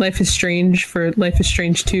Life is Strange for Life is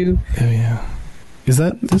Strange 2. Oh, yeah. Is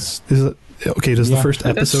that okay? Does the first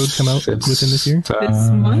episode come out within this year? This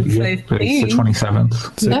month, yeah, I think. It's the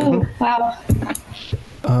 27th. Oh,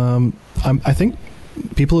 wow. I think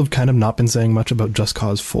people have kind of not been saying much about Just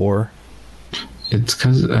Cause 4. It's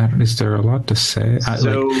because is there a lot to say?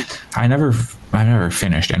 I never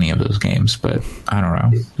finished any of those games, but I don't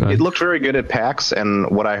know. It looked very good at PAX, and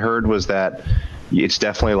what I heard was that it's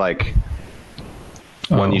definitely like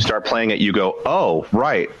when you start playing it, you go, "Oh,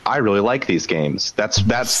 right, I really like these games." That's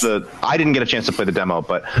the. I didn't get a chance to play the demo,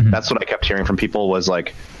 but that's what I kept hearing from people was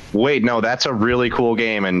like, "Wait, no, that's a really cool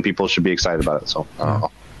game, and people should be excited about it." So.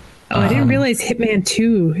 I didn't realize Hitman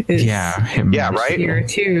 2 is Hitman right? here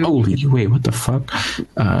too. Holy wait, what the fuck?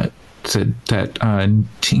 That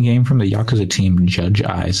team game from the Yakuza team, Judge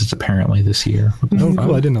Eyes, is apparently this year. Oh,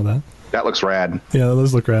 cool! I didn't know that. That looks rad. Yeah, that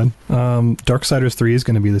does look rad. Darksiders 3 is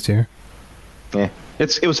going to be this year. Yeah,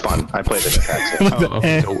 it was fun. I played it.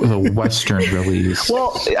 The Western release.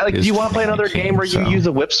 Well, like, do you want to play another game where you use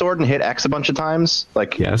a whip sword and hit X a bunch of times?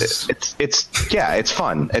 Like, yes, it's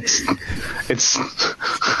fun.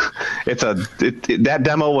 That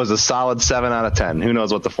demo was a solid 7 out of 10. Who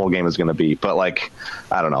knows what the full game is going to be? But like,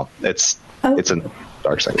 I don't know. It's a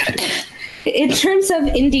Darksiders. In terms of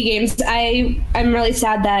indie games, I'm really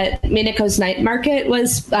sad that Mineko's Night Market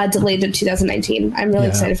was delayed to 2019. I'm really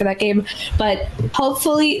excited for that game, but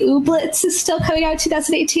hopefully Ooblets is still coming out in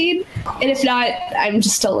 2018. And if not, I'm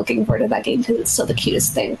just still looking forward to that game because it's still the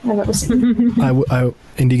cutest thing I've ever seen.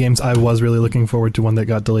 Indie games, I was really looking forward to one that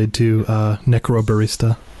got delayed to Necro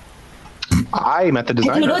Barista. I met the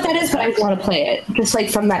designer. I don't know what that is, but I want to play it, just like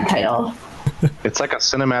from that title. It's like a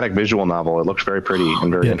cinematic visual novel. It looks very pretty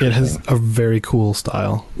and very interesting. It has a very cool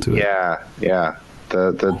style to it. Yeah.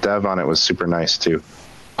 The dev on it was super nice too.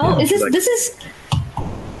 Oh, this is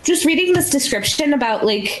just reading this description about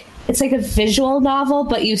like it's like a visual novel,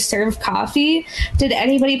 but you serve coffee. Did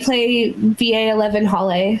anybody play VA11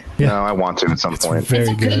 Hale? Yeah. No, I want to at some point. Very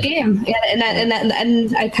it's a good game, and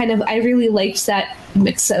I really liked that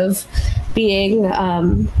mix of being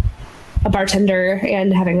a bartender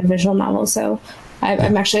and having a visual novel. So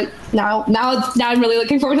I'm actually now I'm really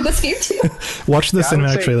looking forward to this game too. Watch the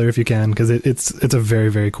cinematic trailer if you can, because it's a very,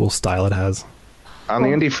 very cool style it has. On the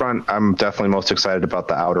indie front, I'm definitely most excited about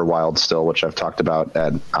the Outer Wilds still, which I've talked about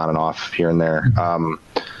on and off here and there. I'm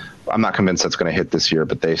not convinced that's going to hit this year,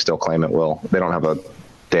 but they still claim it will. They don't have a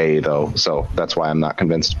day though, so that's why I'm not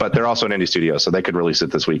convinced. But they're also an indie studio, so they could release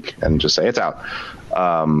it this week and just say it's out.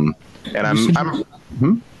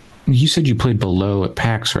 You said you played Below at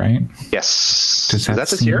PAX, right? Yes. Is that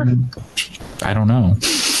this year? I don't know.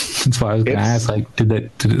 That's why I was going to ask. Like, did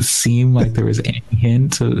it seem like there was any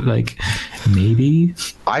hint of like maybe?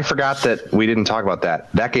 I forgot that we didn't talk about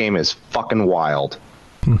that. That game is fucking wild.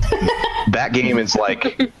 That game is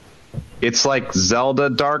like, it's like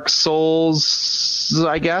Zelda Dark Souls,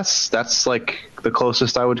 I guess. That's like the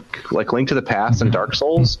closest I would like Link to the Past and Dark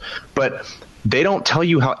Souls, but they don't tell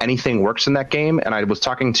you how anything works in that game. And I was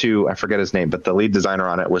talking to, I forget his name, but the lead designer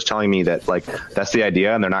on it was telling me that like, that's the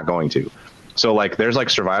idea and they're not going to. So like, there's like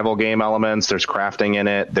survival game elements, there's crafting in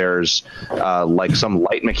it. There's like some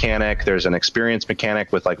light mechanic. There's an experience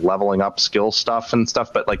mechanic with like leveling up skill stuff and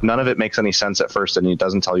stuff, but like none of it makes any sense at first. And it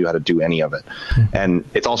doesn't tell you how to do any of it. And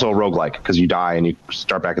it's also a roguelike because you die and you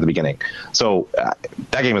start back at the beginning. So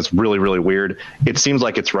that game is really, really weird. It seems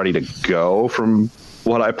like it's ready to go from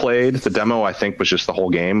what I played. The demo, I think, was just the whole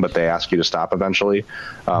game, but they ask you to stop eventually.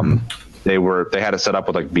 They had it set up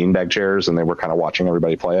with like beanbag chairs and they were kind of watching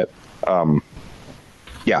everybody play it. I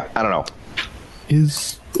don't know.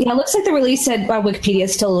 It looks like the release at Wikipedia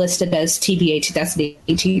is still listed as TBA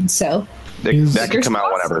 2018, so that could come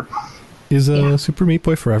out whenever. Is Super Meat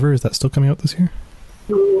Boy Forever, is that still coming out this year?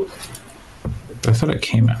 I thought it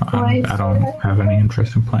came out. I don't have any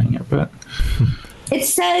interest in playing it, but it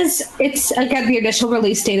says it's again the initial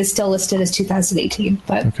release date is still listed as 2018,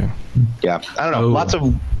 but okay. Yeah, I don't know. Lots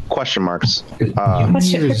of question marks.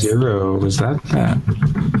 Year Zero, was that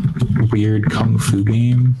weird kung fu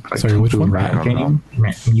game? Like sorry, which one? Rat game?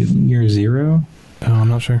 Year Zero? Oh, I'm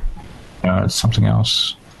not sure. No, it's something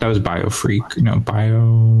else. That was BioFreak. No,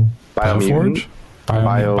 Bioforge?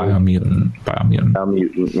 Biomutant,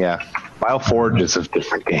 yeah. Bioforge is a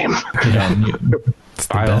different game.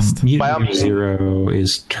 best. Mutant Zero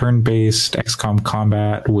is turn-based XCOM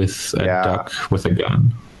combat with a duck with a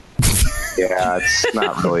gun. Yeah, it's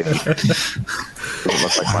not really. It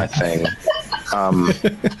looks like my thing.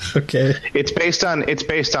 Okay. It's based on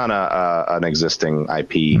an existing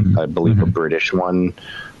IP, I believe, a British one.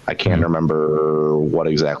 I can't remember what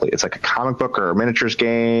exactly. It's like a comic book or a miniatures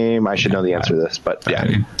game. I should know the answer to this, but yeah,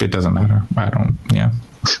 it doesn't matter. I don't. Yeah,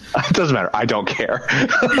 it doesn't matter. I don't care.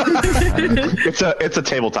 It's a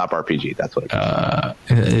tabletop RPG. That's what it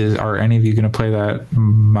is. Are any of you going to play that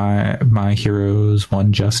My Heroes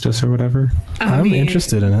One Justice or whatever? I'm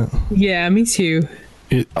interested in it. Yeah, me too.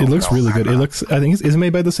 It looks really good. It looks. I think it's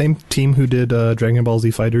made by the same team who did Dragon Ball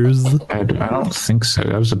Z Fighters. I don't think so.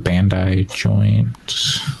 That was a Bandai joint.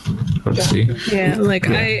 Let's see. Yeah, like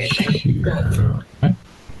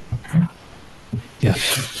Yeah.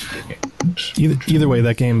 Either way,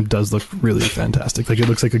 that game does look really fantastic. Like, it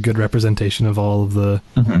looks like a good representation of all of the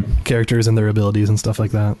characters and their abilities and stuff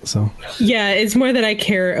like that. So yeah, it's more that I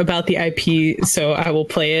care about the IP, so I will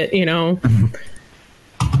play it. You know.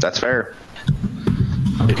 That's fair.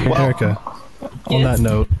 Okay. Erica, on that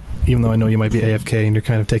note, even though I know you might be AFK and you're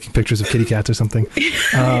kind of taking pictures of kitty cats or something,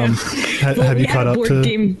 have you caught up board to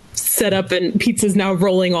game set up and pizza's now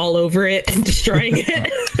rolling all over it and destroying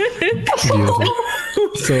it? Beautiful.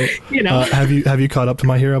 So, have you caught up to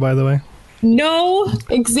My Hero, by the way? No,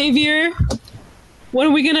 Xavier. When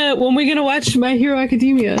are we gonna watch My Hero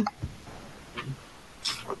Academia?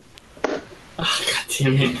 Oh, God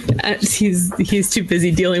damn it. He's too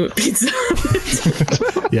busy dealing with pizza.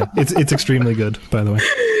 Yeah, it's extremely good, by the way.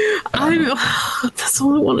 That's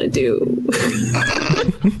all I want to do.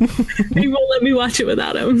 He won't let me watch it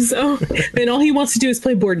without him. So then all he wants to do is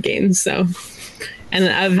play board games. So, and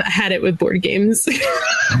I've had it with board games.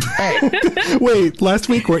 Wait, last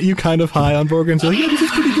week weren't you kind of high on board games? You're like, yeah, this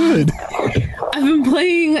is pretty good. I've been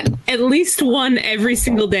playing at least one every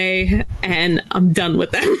single day, and I'm done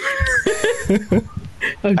with them.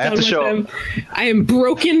 I'm done with them. I am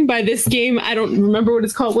broken by this game. I don't remember what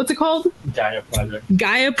it's called. What's it called?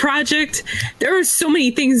 Gaia Project. There are so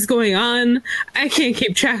many things going on. I can't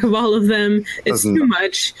keep track of all of them. It's too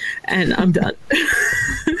much, and I'm done.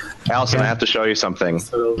 Allison, I have to show you something.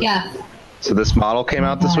 Yeah. So this model came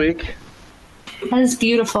out this week. That is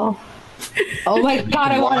beautiful. Oh my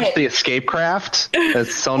God, I want it. The Escape Craft. It's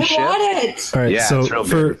its own ship. I want it. All right, Yeah, so it's real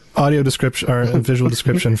for good. audio description or visual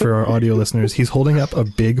description for our audio listeners, he's holding up a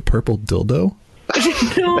big purple dildo.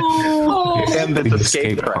 No. And it's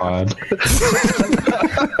Escape Craft.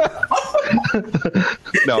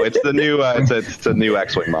 No, it's the new it's the new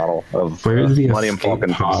X-wing model of Where's the Millennium Escape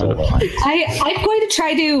Falcon. pod? I'm going to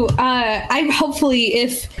try to. I'm hopefully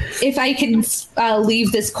if I can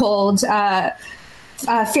leave this cold.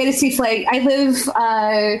 Fantasy Flight. I live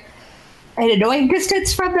an annoying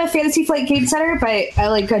distance from the Fantasy Flight Game Center, but I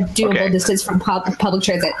like a doable distance from public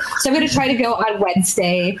transit. So I'm going to try to go on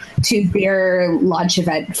Wednesday to their launch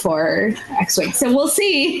event for X-Wing. So we'll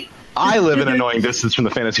see. I live an annoying distance from the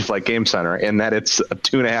Fantasy Flight Game Center in that it's a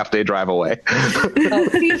 2.5 day drive away.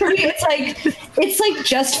 See, for me, it's like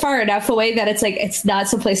just far enough away that it's not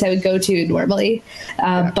someplace I would go to normally,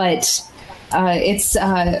 but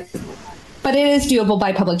it is doable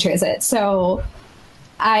by public transit. So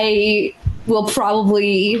I will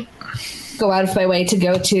probably go out of my way to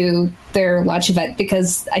go to their launch event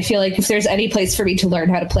because I feel like if there's any place for me to learn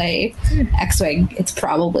how to play X-Wing, it's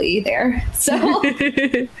probably there. So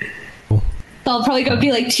I'll probably go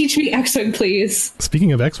be like, teach me X-Wing, please.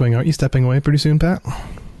 Speaking of X-Wing, aren't you stepping away pretty soon, Pat?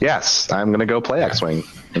 Yes, I'm going to go play X-Wing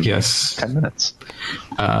in Yes. 10 minutes.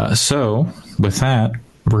 So with that,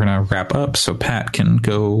 we're gonna wrap up so Pat can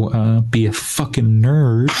go be a fucking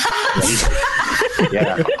nerd.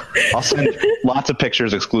 Yeah, I'll send lots of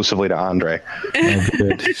pictures exclusively to Andre. Oh,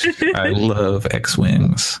 good. I love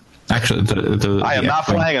X-Wings. Actually, I am not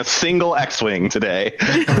flying a single X-Wing today.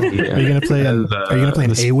 Are you gonna play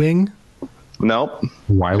an A-wing? Nope.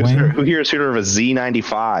 Y-wing? Who here has heard of a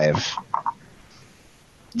Z95?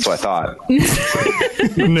 That's what I thought.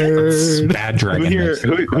 Nerd. Bad Dragon.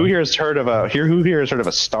 Who here has heard of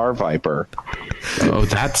a Star Viper? Oh,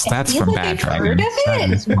 that's from Bad Dragon. That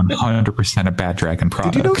is 100% a Bad Dragon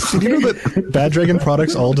product. Did you know that Bad Dragon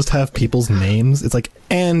products all just have people's names? It's like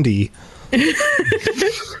Andy.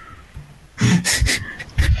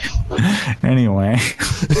 Anyway,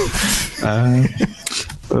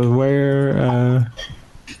 where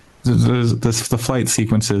the flight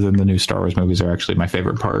sequences in the new Star Wars movies are actually my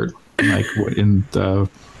favorite part. Like in the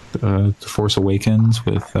Force Awakens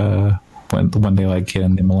with when they like get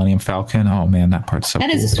in the Millennium Falcon. Oh man, that part's so. That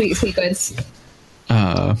cool. is a sweet sequence.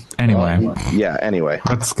 Anyway. Anyway.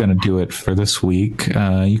 That's going to do it for this week.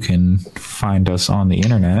 You can find us on the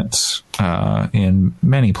internet in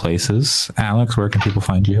many places. Alex, where can people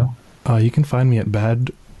find you? You can find me at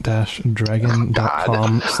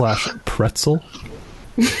bad-dragon.com/pretzel.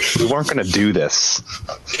 We weren't going to do this.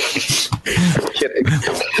 I'm kidding.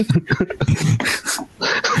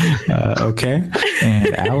 Okay.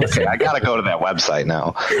 And Alex, I got to go to that website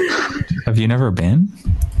now. Have you never been?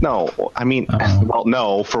 No, I mean, well,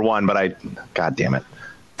 no, for one, but God damn it.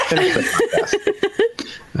 Finish the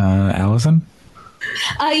podcast. Allison?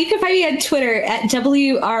 You can find me on Twitter at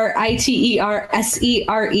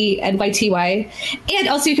WRITERSERENYTY. And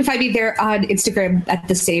also you can find me there on Instagram at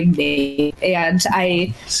the same name. And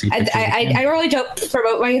I normally don't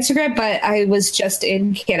promote my Instagram, but I was just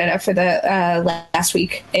in Canada for the last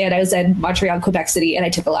week. And I was in Montreal, Quebec City, and I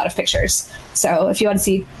took a lot of pictures. So if you want to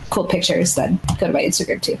see cool pictures, then go to my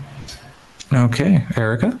Instagram too. Okay.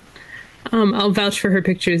 Erica? I'll vouch for her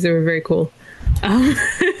pictures. They were very cool.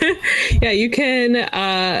 You can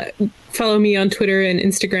follow me on Twitter and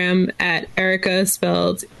Instagram at Erica,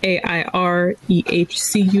 spelled AIREHCUH,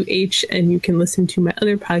 and you can listen to my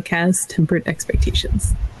other podcast, Tempered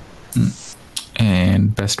Expectations.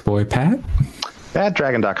 And best boy Pat?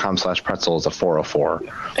 Baddragon.com/pretzel is a 404.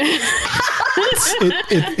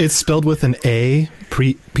 It's spelled with an A,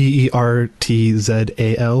 PERTZAL.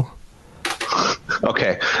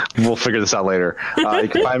 Okay, we'll figure this out later. You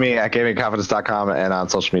can find me at gamingconfidence.com and on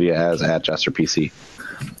social media as at JesterPC.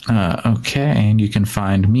 Okay, and you can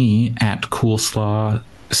find me at Coolslaw,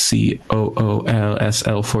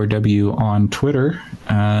 COOLSL4W on Twitter.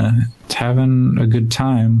 Having a good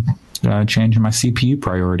time changing my CPU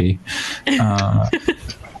priority.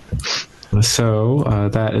 So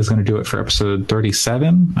that is going to do it for episode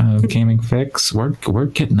 37 of Gaming Fix. We're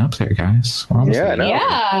getting up there, guys. We're almost there.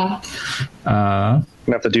 Yeah. We're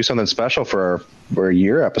gonna have to do something special for a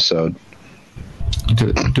year episode.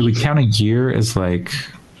 Do we count a year as like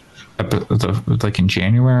in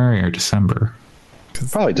January or December?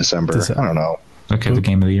 Probably December. I don't know. Okay, the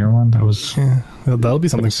Game of the Year one. That was that'll be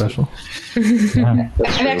something special. Yeah. I'm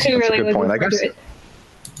actually really looking forward to it.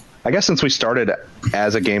 I guess since we started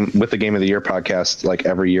as a game with the Game of the Year podcast, like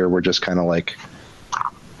every year we're just kind of like,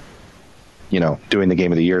 doing the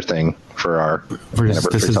Game of the Year thing for our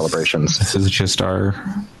anniversary celebrations. This is just we're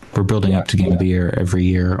building up to Game of the Year every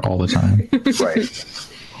year, all the time. Right.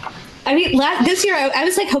 I mean, this year, I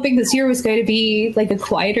was like hoping this year was going to be like a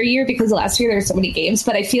quieter year because last year there were so many games,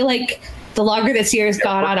 but I feel like the longer this year has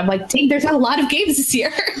gone on, I'm like, dang, there's not a lot of games this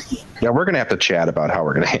year. Yeah, we're going to have to chat about how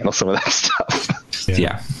we're going to handle some of that stuff.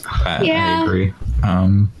 Yeah. I agree.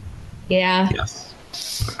 Yes.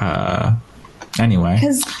 Anyway.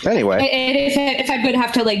 And if I'm going to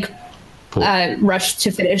have to rush to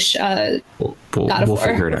finish God of War.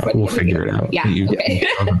 Figure it out. We'll figure it out. Yeah. Okay.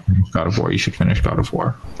 God of War. You should finish God of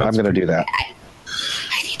War. I'm going to do that. I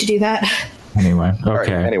need to do that. Anyway.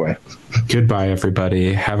 Okay. Right, anyway. Goodbye,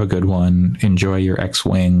 everybody. Have a good one. Enjoy your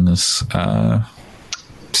X-Wings.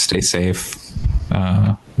 Stay safe.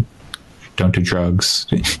 Don't do drugs.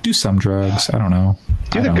 Do some drugs. I don't know.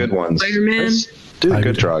 Do the good ones. Spider-Man. Do the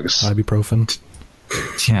good drugs. Ibuprofen.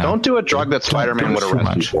 Yeah. Don't do a drug that Spider-Man would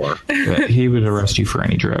arrest you for. He would arrest you for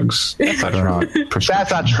any drugs that are not prescription.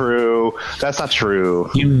 That's not true. That's not true.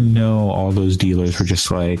 All those dealers were just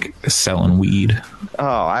like selling weed. Oh,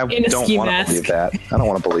 I don't want to believe that. I don't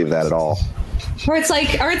want to believe that at all. Or it's like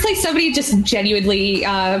somebody just genuinely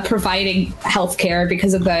providing healthcare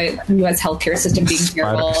because of the U.S. healthcare system being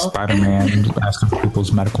terrible. Spider-Man asking for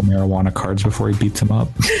people's medical marijuana cards before he beats them up.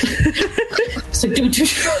 So don't do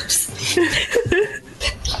drugs.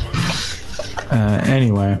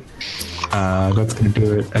 Anyway, that's going to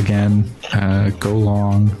do it again. Go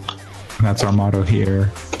long. That's our motto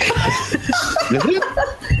here.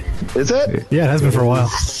 Is it? Yeah, it has been for a while.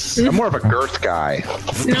 I'm more of a girth guy.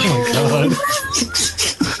 No.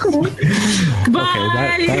 Goodbye.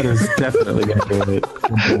 Okay, that is definitely going to do it.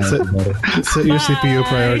 Set your CPU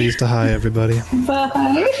priorities to high, everybody.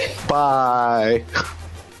 Bye. Bye.